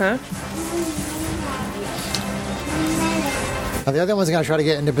 Okay. Now the other one's going to try to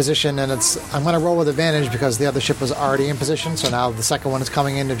get into position, and I'm going to roll with advantage because the other ship was already in position, so now the second one is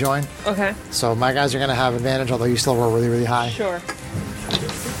coming in to join. Okay. So my guys are going to have advantage, although you still roll really, really high. Sure.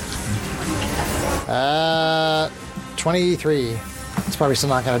 23. It's probably still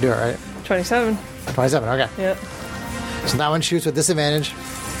not going to do it, right? 27. 27, okay. Yep. So that one shoots with disadvantage.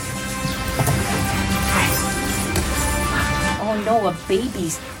 Oh no, a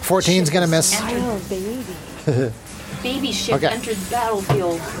baby's 14's going to miss. Oh, baby. baby ship Okay. entered the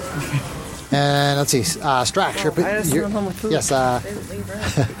battlefield. And let's see, Strax, I just went home with food. yes, They would leave,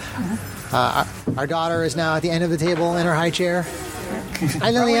 right? our daughter is now at the end of the table in her high chair.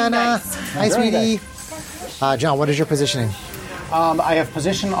 Hi, Liliana. nice. Hi, Very sweetie. John, what is your positioning? I have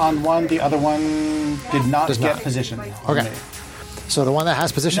position on one. The other one did not Does get not. position. on Okay. me. So the one that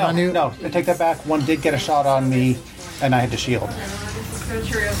has position on you? No, I take that back. One did get a shot on me, and I had to shield.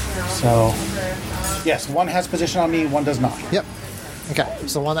 So, yes, one has position on me, one does not. Yep. Okay,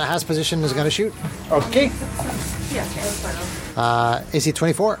 so the one that has position is going to shoot. Okay. AC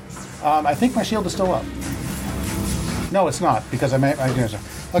 24. I think my shield is still up. No, it's not, because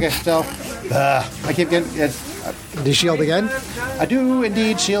okay, so, I keep getting, Do you shield again? I do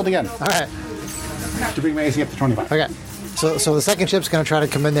indeed shield again, All right. to bring my AC up to 25. Okay. So the second ship's going to try to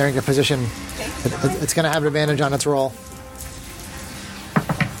come in there and get position. It's going to have an advantage on its roll.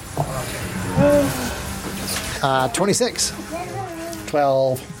 26.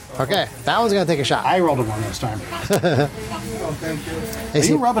 12. Okay, that one's going to take a shot. I rolled a 1 this time. Are AC,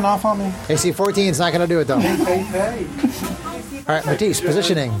 you rubbing off on me? AC 14 is not going to do it, though. All right, Matisse,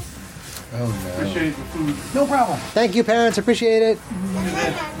 positioning. No problem. Thank you, parents. Appreciate it.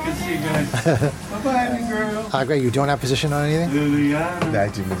 Good to see you guys. Bye-bye, girl. Great, you don't have position on anything? Liliana. I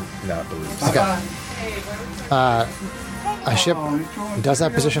do not believe so. Okay. A ship does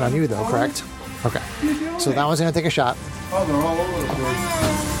have position on you, though, correct? Okay. So that one's going to take a shot. Oh, they're all over the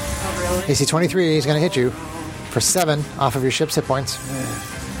place. AC 23 is going to hit you for 7 off of your ship's hit points.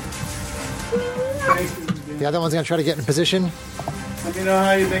 The other one's going to try to get in position. Let me know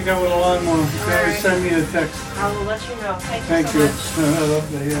how you think I went along. Okay, send me a text. I will let you know. Thank you. I love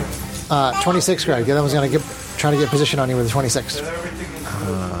to hear. 26, Greg. The other one's going to try to get position on you with a 26.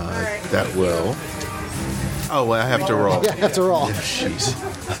 That will. Oh, well, I have to roll. Yeah, you have to roll. Jeez.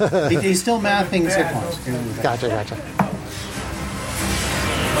 He's still mathing his hit points. Gotcha. Let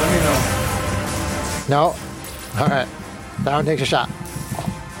me know. No. All right. That one takes a shot.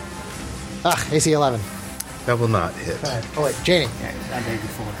 AC 11. That will not hit. Oh, wait. Janie.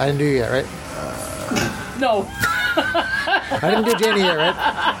 I didn't do you yet, right? No. I didn't do Janie yet, right?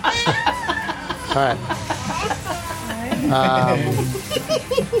 All right.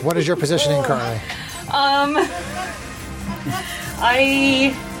 What is your positioning currently?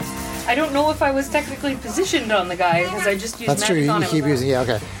 I don't know if I was technically positioned on the guy because I just used That's true. magic You on keep him. using. Yeah.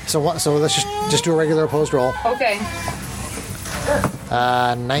 Okay. So let's just do a regular opposed roll. Okay.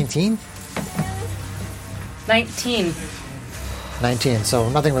 19. 19. 19. So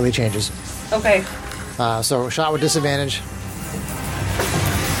nothing really changes. Okay. So shot with disadvantage.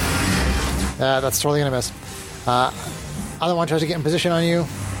 That's totally gonna miss. Other one tries to get in position on you.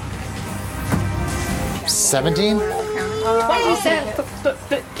 17.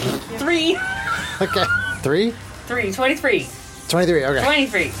 3. Okay. 3. 23. 23. Okay.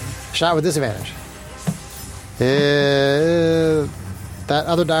 23. Shot with disadvantage. That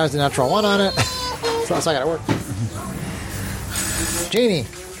other die has a natural 1 on it. So that's not gonna work. Janie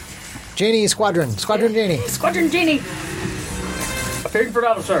Squadron Janie. Squadron Genie. Prepared for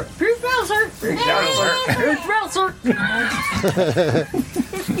battle, sir. Prepared for battle, sir. Prepared for battle, sir.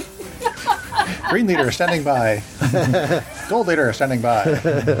 Green leader standing by. Gold leader standing by.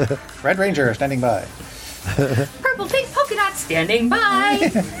 Red ranger standing by. Purple pink polka dot standing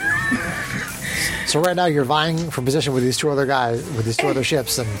by. So right now you're vying for position with these two other guys, with these two other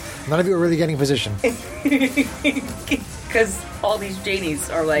ships, and none of you are really getting position. Because all these Janies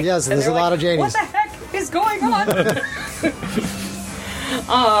are like... Yes, and there's they're a lot like, of Janies. What the heck is going on?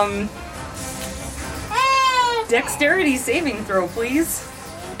 Dexterity saving throw, please.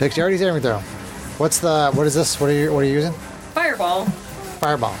 Dexterity saving throw. What is this? What are you using? Fireball.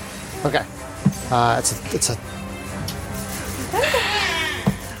 Fireball. Okay. It's a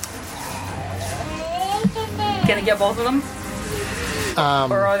Can I get both of them?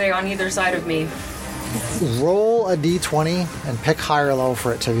 Or are they on either side of me? Roll a d20 and pick high or low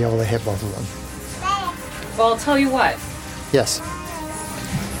for it to be able to hit both of them. Well, I'll tell you what. Yes.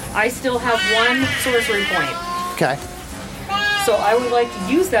 I still have one sorcery point. Okay. So I would like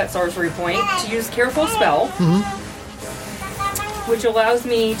to use that sorcery point to use Careful Spell, which allows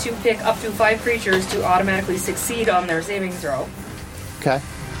me to pick up to 5 creatures to automatically succeed on their saving throw. Okay.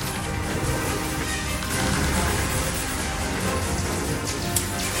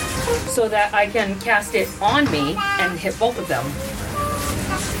 So that I can cast it on me and hit both of them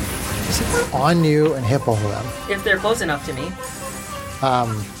On you and hit both of them. if they're close enough to me.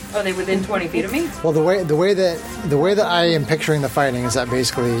 Are they within 20 feet of me? Well, the way that I am picturing the fighting is that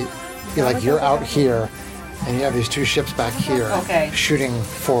basically, you're out here, and you have these two ships back here, Okay. shooting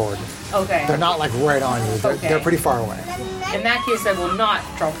forward. Okay. They're not like right on you. They're, Okay. they're pretty far away. In that case, I will not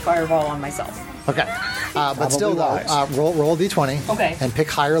drop a fireball on myself. Okay. But still, though, wise. roll a d20. Okay. And pick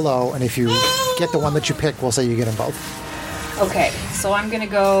high or low, and if you get the one that you pick, we'll say you get them both. Okay, so I'm gonna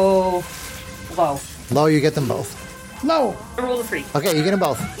go low. Low, you get them both. No. I rolled a 3. Okay, you get them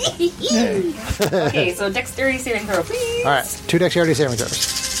both. Okay, so dexterity saving throw, please. All right, 2 dexterity saving throws.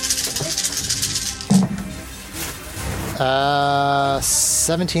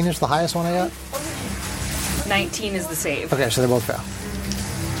 17 is the highest one I got. 19 is the save. Okay, so they both fail.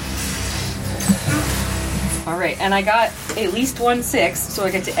 All right, and I got at least 1 6, so I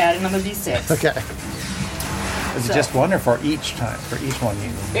get to add another d6. Okay. Is So- it just one or for each time? For each one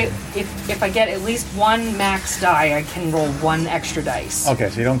you... If I get at least 1 max die, I can roll 1 extra dice. Okay,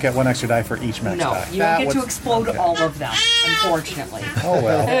 so you don't get 1 extra die for each max No, die. you don't get to would- explode okay. all of them, unfortunately. Oh,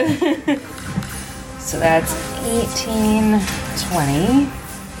 well. So that's 18, 20.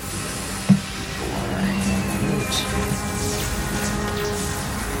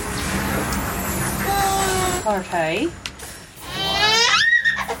 Okay.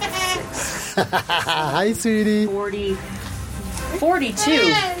 Hi, sweetie. 40. 42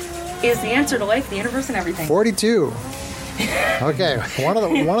 is the answer to life, the universe, and everything. 42. Okay, one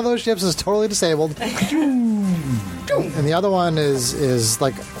of those ships is totally disabled, and the other one is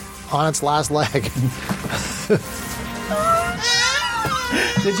like on its last leg.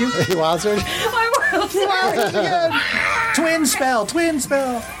 Did you? Wild Surge? Twin spell! Twin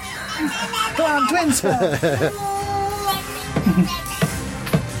spell! Come on, twin spell!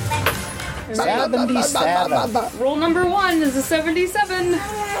 77. Roll number 1 is a 77.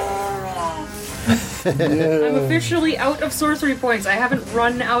 I'm officially out of sorcery points. I haven't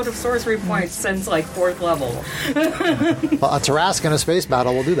run out of sorcery points since like 4th level. Well, a Tarrasque in a space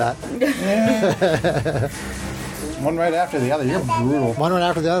battle will do that. One right after the other. You're brutal. One right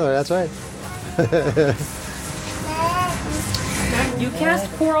after the other. That's right. You cast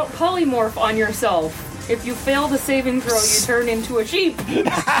polymorph on yourself. If you fail the saving throw, you turn into a sheep.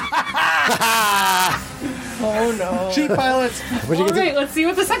 Oh no. Sheep pilots. What'd you All get right, let's see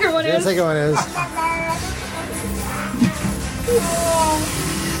what the second one the is. second one is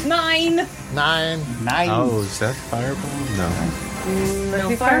 9. 9. Nice. Oh, is that fireball? No.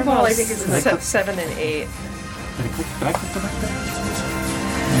 No, fireball, I think is in the 7 and 8.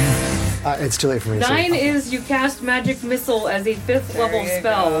 It's too late for me to 9 say. is you cast magic missile as a 5th level you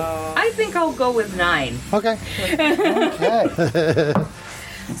spell. go. I think I'll go with 9. Okay. Okay.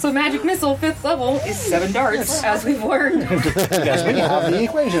 So magic missile 5th level is 7 darts, as we've learned. Yes, we have the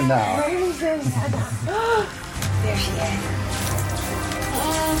equation now.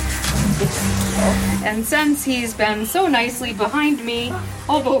 And since he's been so nicely behind me,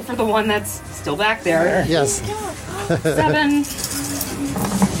 I'll vote for the one that's still back there. Yes. 7.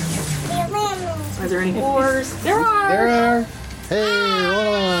 Are there any 4s? There are! There are. Hey,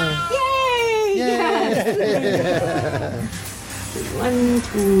 roll on. Yay! 1,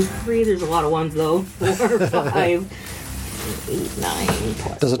 2, 3. There's a lot of ones though. 4, 5, 8, 9.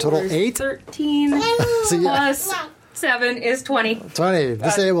 Plus Does a total 4 is 8? 13. So yeah, Plus 7 is 20. 20.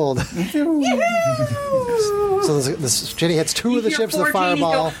 Disabled. So this Jenny hits 2 of the You ships hear with 14, you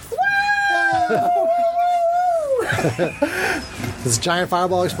fireball. go, This giant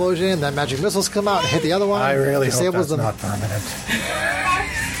fireball explosion, then magic missiles come out and hit the other one. I really hope disables that's them. not permanent.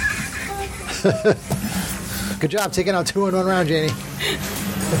 Good job taking out 2 in 1 round, Janie.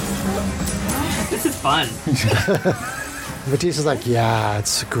 This is fun. Matisse is like, yeah,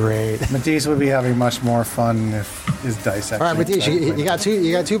 it's great. Matisse would be having much more fun if his dice actually... All right, Matisse, you got 2.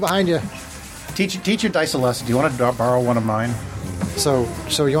 You got 2 behind you. Teach your dice a lesson. Do you want to borrow one of mine? So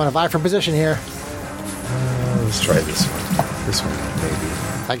you want to vie for position here? Let's try this one. This one, maybe.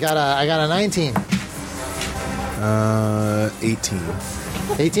 I got a 19. 18.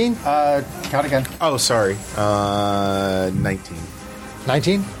 18? Count again. Oh, sorry. 19.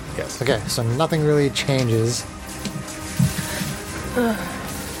 19? Yes. Okay, so nothing really changes.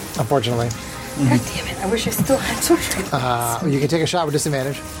 Unfortunately. God damn it! I wish I still had sorcery. You can take a shot with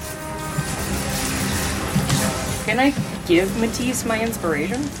disadvantage. Can I give Matisse my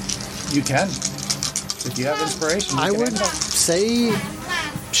inspiration? You can. If you have inspiration, you I can would end up. say,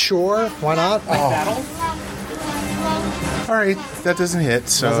 sure, why not? Like battle? All right, that doesn't hit.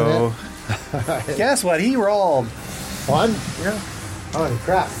 So Guess what? He rolled. 1? Yeah. Holy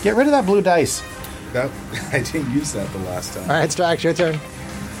crap. Get rid of that blue dice. that I didn't use that the last time. All right, Strax, your turn.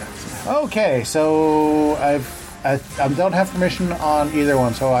 Okay, so I don't have permission on either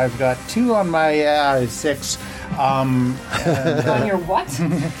one, so I've got 2 on my 6. On your what?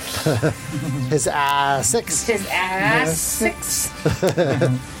 His 6. His ass 6.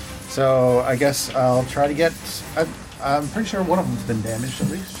 So I guess I'll try to get. I'm pretty sure one of them's been damaged at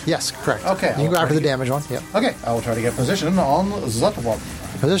least. Yes, correct. Okay, You can I'll go after try the to get- damage one. Yep. Okay, I will try to get position on that one.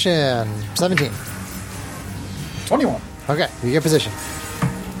 Position 17. 21. Okay, you get position.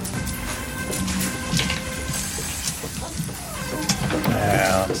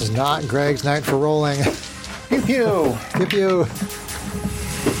 Yeah. This is not Greg's night for rolling. Pew pew. Pew pew.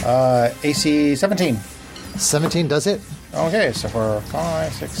 AC 17. 17 does it. Okay, so for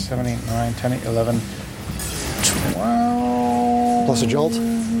 5, 6, 7, 8, 9, 10, 11, 12. Plus a jolt.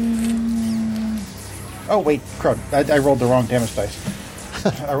 Oh, wait, crud. I rolled the wrong damage dice.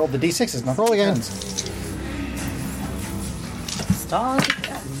 I rolled the d6s, not Roll the again. 10s. Stop.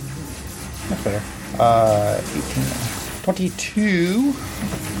 That's better. 18, 22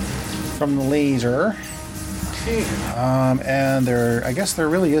 from the laser. And I guess there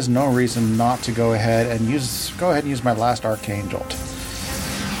really is no reason not to go ahead and use my last arcane jolt.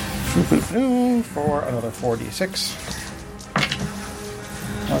 For another 4d6.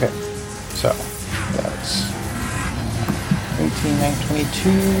 Okay, so that's 18, 19,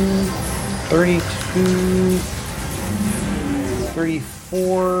 22, 32,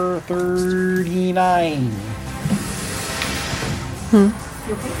 34, 39.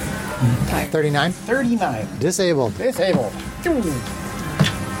 39. 39. Disabled. Disabled.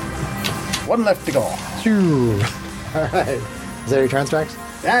 One left to go. Phew. All right. Is that your turn, Strax?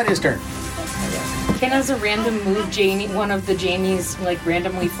 That is turn. Can, as a random move, one of the Jamies like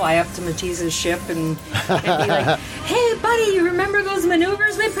randomly fly up to Matisse's ship and be like, "Hey, buddy, you remember those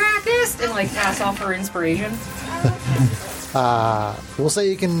maneuvers we practiced?" And like pass off her inspiration. We'll say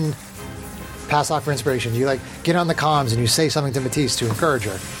you can pass off for inspiration. You like get on the comms and you say something to Matisse to encourage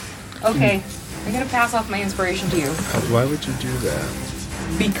her. Okay, I'm gonna pass off my inspiration to you Why would you do that?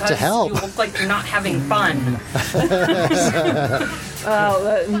 because To help. you look like you're not having fun.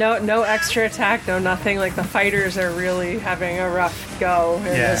 No extra attack, no nothing. Like the fighters are really having a rough go in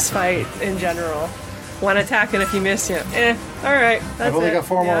this fight in general. One attack and if you miss, all right. That's I've only it. got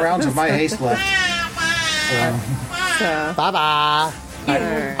 4 more Yeah. rounds of my haste left. So, Bye-bye.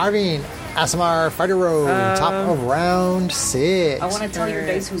 Arvine, Asimar, Fighter Road, top of round 6. I want to tell your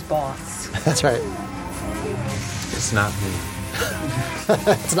dice who's boss. That's right. It's not me.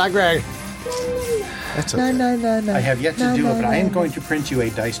 It's not Greg. That's okay. No. I have yet to do it, but I am going to print you a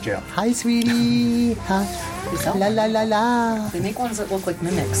dice gem. Hi, sweetie. Hi. La la la la. They make ones that look like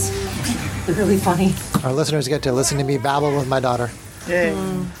mimics. They're really funny. Our listeners get to listen to me babble with my daughter. Yay.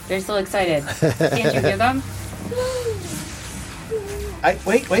 They're so excited. Can't you hear them?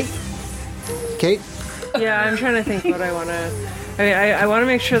 Wait. Kate? yeah, I'm trying to think what I want to. I mean, I want to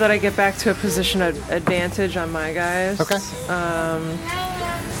make sure that I get back to a position of advantage on my guys. Okay.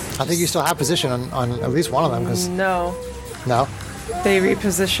 I think you still have position on at least one of them, because No, no. they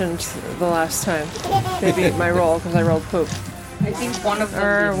repositioned the last time. They beat my roll because I rolled poop. I think one of them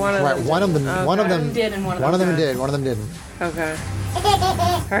Or did. one of Right, them. one of them. One of them did and one of One of them them did. One of them didn't. Okay.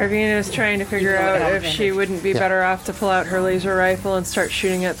 Arvina is trying to figure You know out what if she advantage. wouldn't be Yeah. better off to pull out her laser rifle and start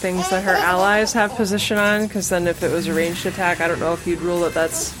shooting at things that her allies have position on, because then if it was a ranged attack, I don't know if you'd rule that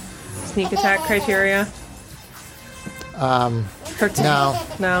that's sneak attack criteria. Her team. No.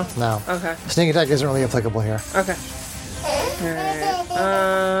 No? No. Okay. Sneak attack isn't really applicable here. Okay. Alright.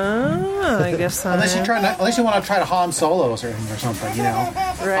 I guess Unless you want to try to Han Solo or something, you know.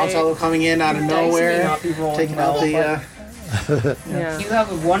 Han Right. Solo coming in out of Dice may nowhere, not be rolling taking well, out the. Yeah. You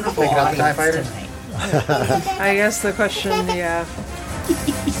have a wonderful Take it out the TIE audience fighters. tonight. I guess the question, yeah.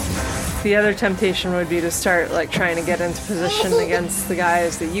 The other temptation would be to start like trying to get into position against the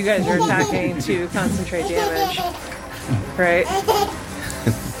guys that you guys are attacking to concentrate damage. Right?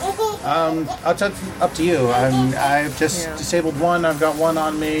 It's up to you. I've just Yeah. disabled one. I've got one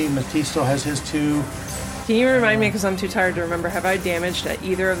on me. Matisse still has his 2. Can you remind me, because I'm too tired to remember, have I damaged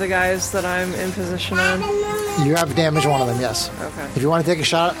either of the guys that I'm in position on? You have damaged one of them, yes. Okay. If you want to take a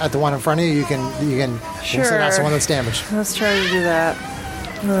shot at the one in front of you, you can Sure. say that's the one that's damaged. Let's try to do that.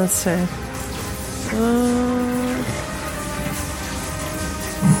 Let's see.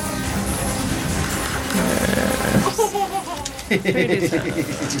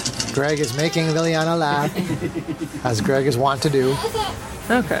 Greg is making Liliana laugh, as Greg is wont to do.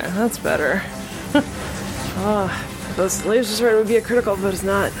 Okay, that's better. Those laser sword would be a critical, but it's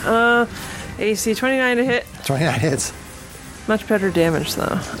not. AC 29 to hit. 29 hits. Much better damage,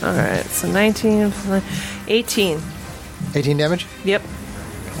 though. Alright, so 19, 18. 18 damage? Yep.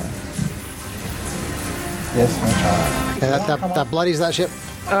 Yes, my child. Okay, that bloodies that ship.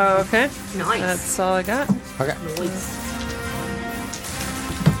 Okay. Nice. That's all I got. Okay.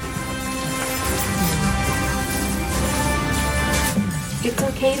 It's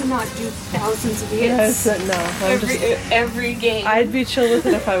okay to not do thousands of hits. No. Every game. I'd be chill with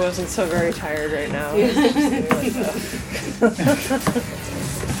it if I wasn't so very tired right now. It's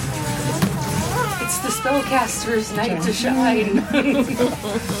the spellcaster's night to shine.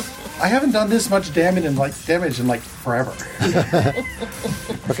 I haven't done this much damage in like forever.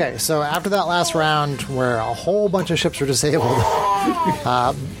 Okay, so after that last round, where a whole bunch of ships were disabled,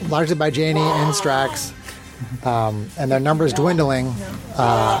 largely by Janie and Strax, and their numbers dwindling,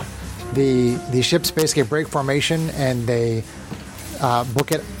 the ships basically break formation and they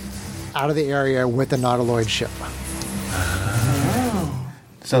book it out of the area with the Nautiloid ship.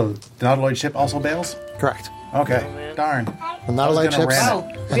 So the Nautiloid ship also bails? Correct. Okay. Darn. The Nautiloid gonna ships. ram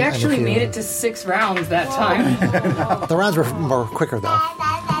Oh, we actually made it to 6 rounds that time. The rounds were quicker, though.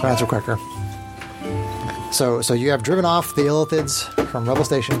 The rounds were quicker. So you have driven off the Illithids from Rebel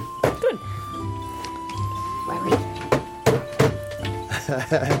Station.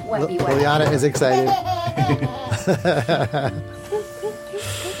 Webby, webby. Liliana is excited.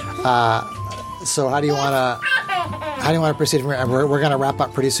 So how do you want to proceed from here? We're going to wrap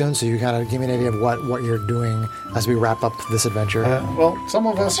up pretty soon, so you kind of give me an idea of what you're doing as we wrap up this adventure. Well, some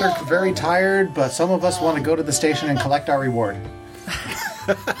of us are very tired, but some of us want to go to the station and collect our reward.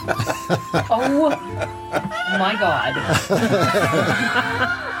 Oh my god.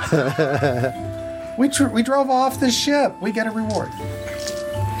 We drove off the ship. We get a reward.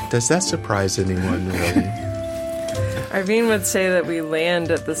 Does that surprise anyone, really? Irvine would say that we land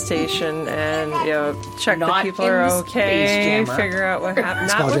at the station and, check that Not people in are the okay, Space Jammer. figure out what happened.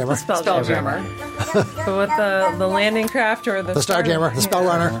 Not with the Spelljammer, but with the landing craft or the Starjammer, the Spell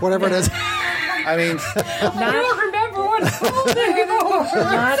Runner, whatever it is. I mean, I don't remember what it's called anymore.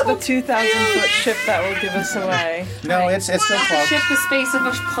 Not the 2,000-foot ship that will give us away. no, it's still cloaked. Ship the space of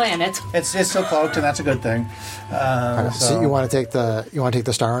a planet. It's still cloaked, and that's a good thing. So you want to take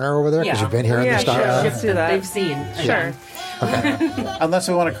the Star Runner over there because Yeah. you've been here in Yeah, the Star sure. Runner. Let's do that. They've seen. Sure. Unless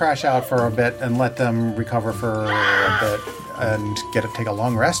we want to crash out for a bit and let them recover for a bit and take a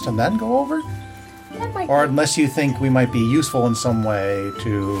long rest and then go over. That might Or be- unless you think we might be useful in some way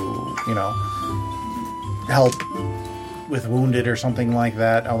to, help with wounded or something like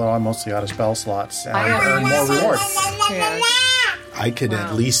that. Although I'm mostly out of spell slots and earn more reward. Yeah. I could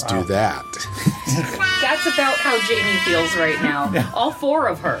at least do that. That's about how Jamie feels right now. All 4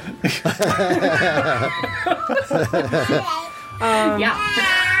 of her. Yeah.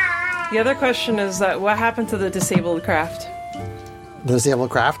 The other question is that what happened to the disabled craft? The disabled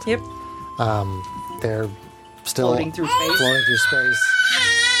craft. Yep. They're still Floating through space. Floating through space.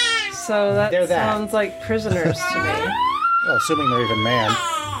 So that They're that. sounds like prisoners to me. Well, assuming they're even manned.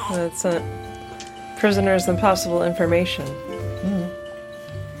 That's prisoners and possible information.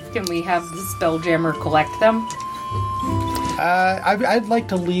 Can we have the Spelljammer collect them? I'd like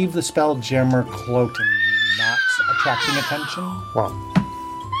to leave the Spelljammer cloaked and not attracting attention. Well,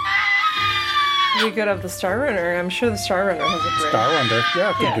 We could have the Star Runner. I'm sure the Star Runner has a bridge. Star Under.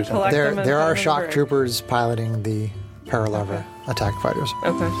 Yeah, could Yeah, do something. collect them and there put are them in shock bridge. troopers piloting the Paralever attack fighters.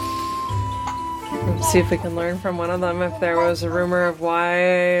 Okay. Let's see if we can learn from one of them if there was a rumor of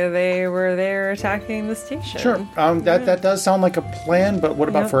why they were there attacking the station. Sure. That does sound like a plan, but what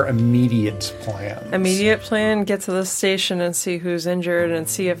about Yep. for immediate plans? Immediate plan, get to the station and see who's injured and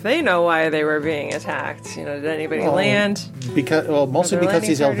see if they know why they were being attacked. Did anybody land? Mostly Are there because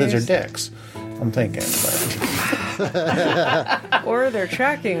these landing Illithids are parties? dicks. I'm thinking. But. Or they're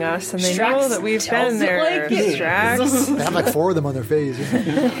tracking us and they Strax know that we've tells been it there. like it is. Strax. They have like 4 of them on their face.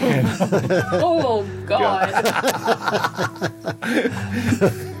 Oh, God.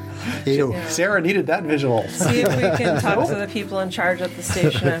 Ew. Sarah needed that visual. See if we can talk to the people in charge at the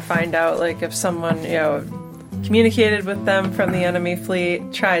station and find out, if someone, communicated with them from the enemy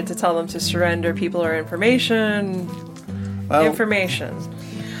fleet, tried to tell them to surrender people or information. Information.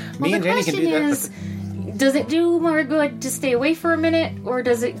 Me and Janie can do that. Is, does it do more good to stay away for a minute, or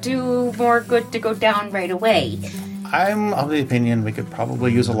does it do more good to go down right away? I'm of the opinion we could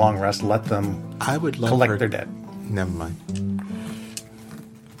probably use a long rest, let them I would love collect her- their dead. Never mind.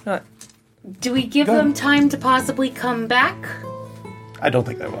 Do we give them time to possibly come back, I don't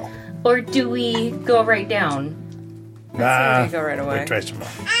think they will. or do we go right down? I'd say we go right away. Wait, try some more.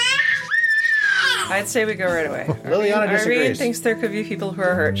 I'd say we go right away. Liliana Irene disagrees. thinks there could be people who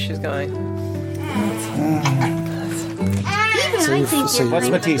are hurt. She's going. I think so you're what's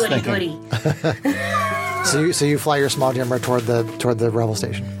kind of a Matisse goody-goody. So you fly your small jammer toward the rebel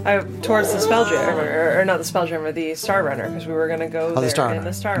station. Towards the Spelljammer, or not the Spelljammer, the Star Runner, because we were going to go the there Star in Runner.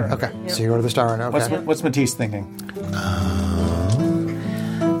 the Star Runner. Okay, Yep. so you go to the Star Runner. Okay. What's Matisse thinking?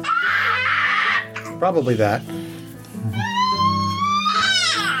 Probably that.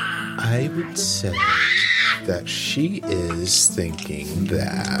 I would say that she is thinking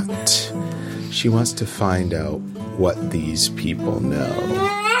that she wants to find out what these people know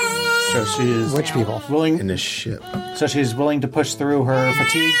So she's Which people? willing. in a ship. So she's willing to push through her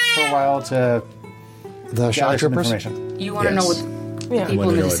fatigue for a while to The shock gather some troopers. information. You want to know Yes. what Yeah. people wanna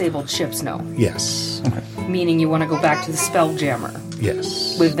in the know it. disabled ships know. Yes. Meaning you want to go back to the Spelljammer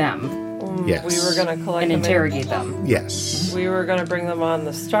Yes. with them Yes. We were going to collect and them. interrogate them. Yes. We were going to bring them on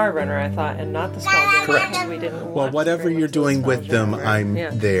the Star Runner, I thought, and not the Spelljammer. Correct. because We didn't Well, want to whatever bring you're them to the doing with them, Spelljammer. I'm Yeah.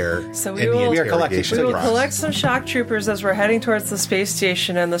 there. So in we the will- We are collecting. interrogation We will process. collect some shock troopers as we're heading towards the space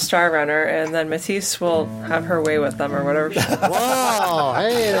station and the Star Runner, and then Matisse will have her way with them or whatever. Whoa!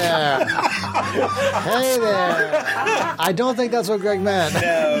 Hey there! Hey there! I don't think that's what Greg meant.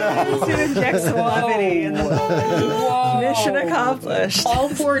 to inject some levity in the moment. Mission accomplished. All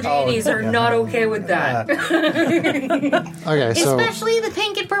four deities are not okay with that. Okay, so Especially the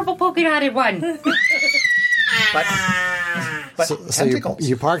pink and purple polka dotted one. But so tentacles.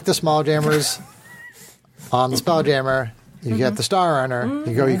 you park the small jammers on the Spelljammer. You get the Star Runner.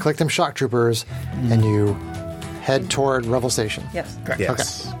 You go. You click them shock troopers, and you head toward Revel Station. Yes. Yes.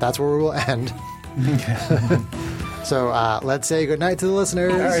 Okay, that's where we will end. So let's say goodnight to the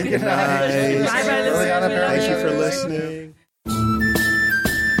listeners. Good night. Bye-bye, listeners. Thank you for listening.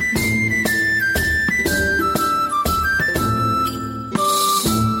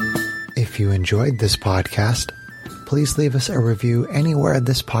 If you enjoyed this podcast, please leave us a review anywhere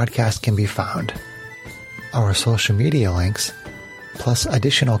this podcast can be found. Our social media links, plus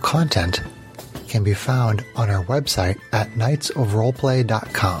additional content, can be found on our website at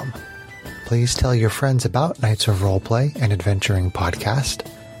knightsofroleplay.com. Please tell your friends about Knights of Roleplay and Adventuring Podcast,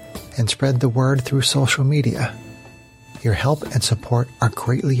 and spread the word through social media. Your help and support are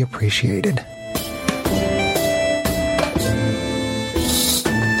greatly appreciated.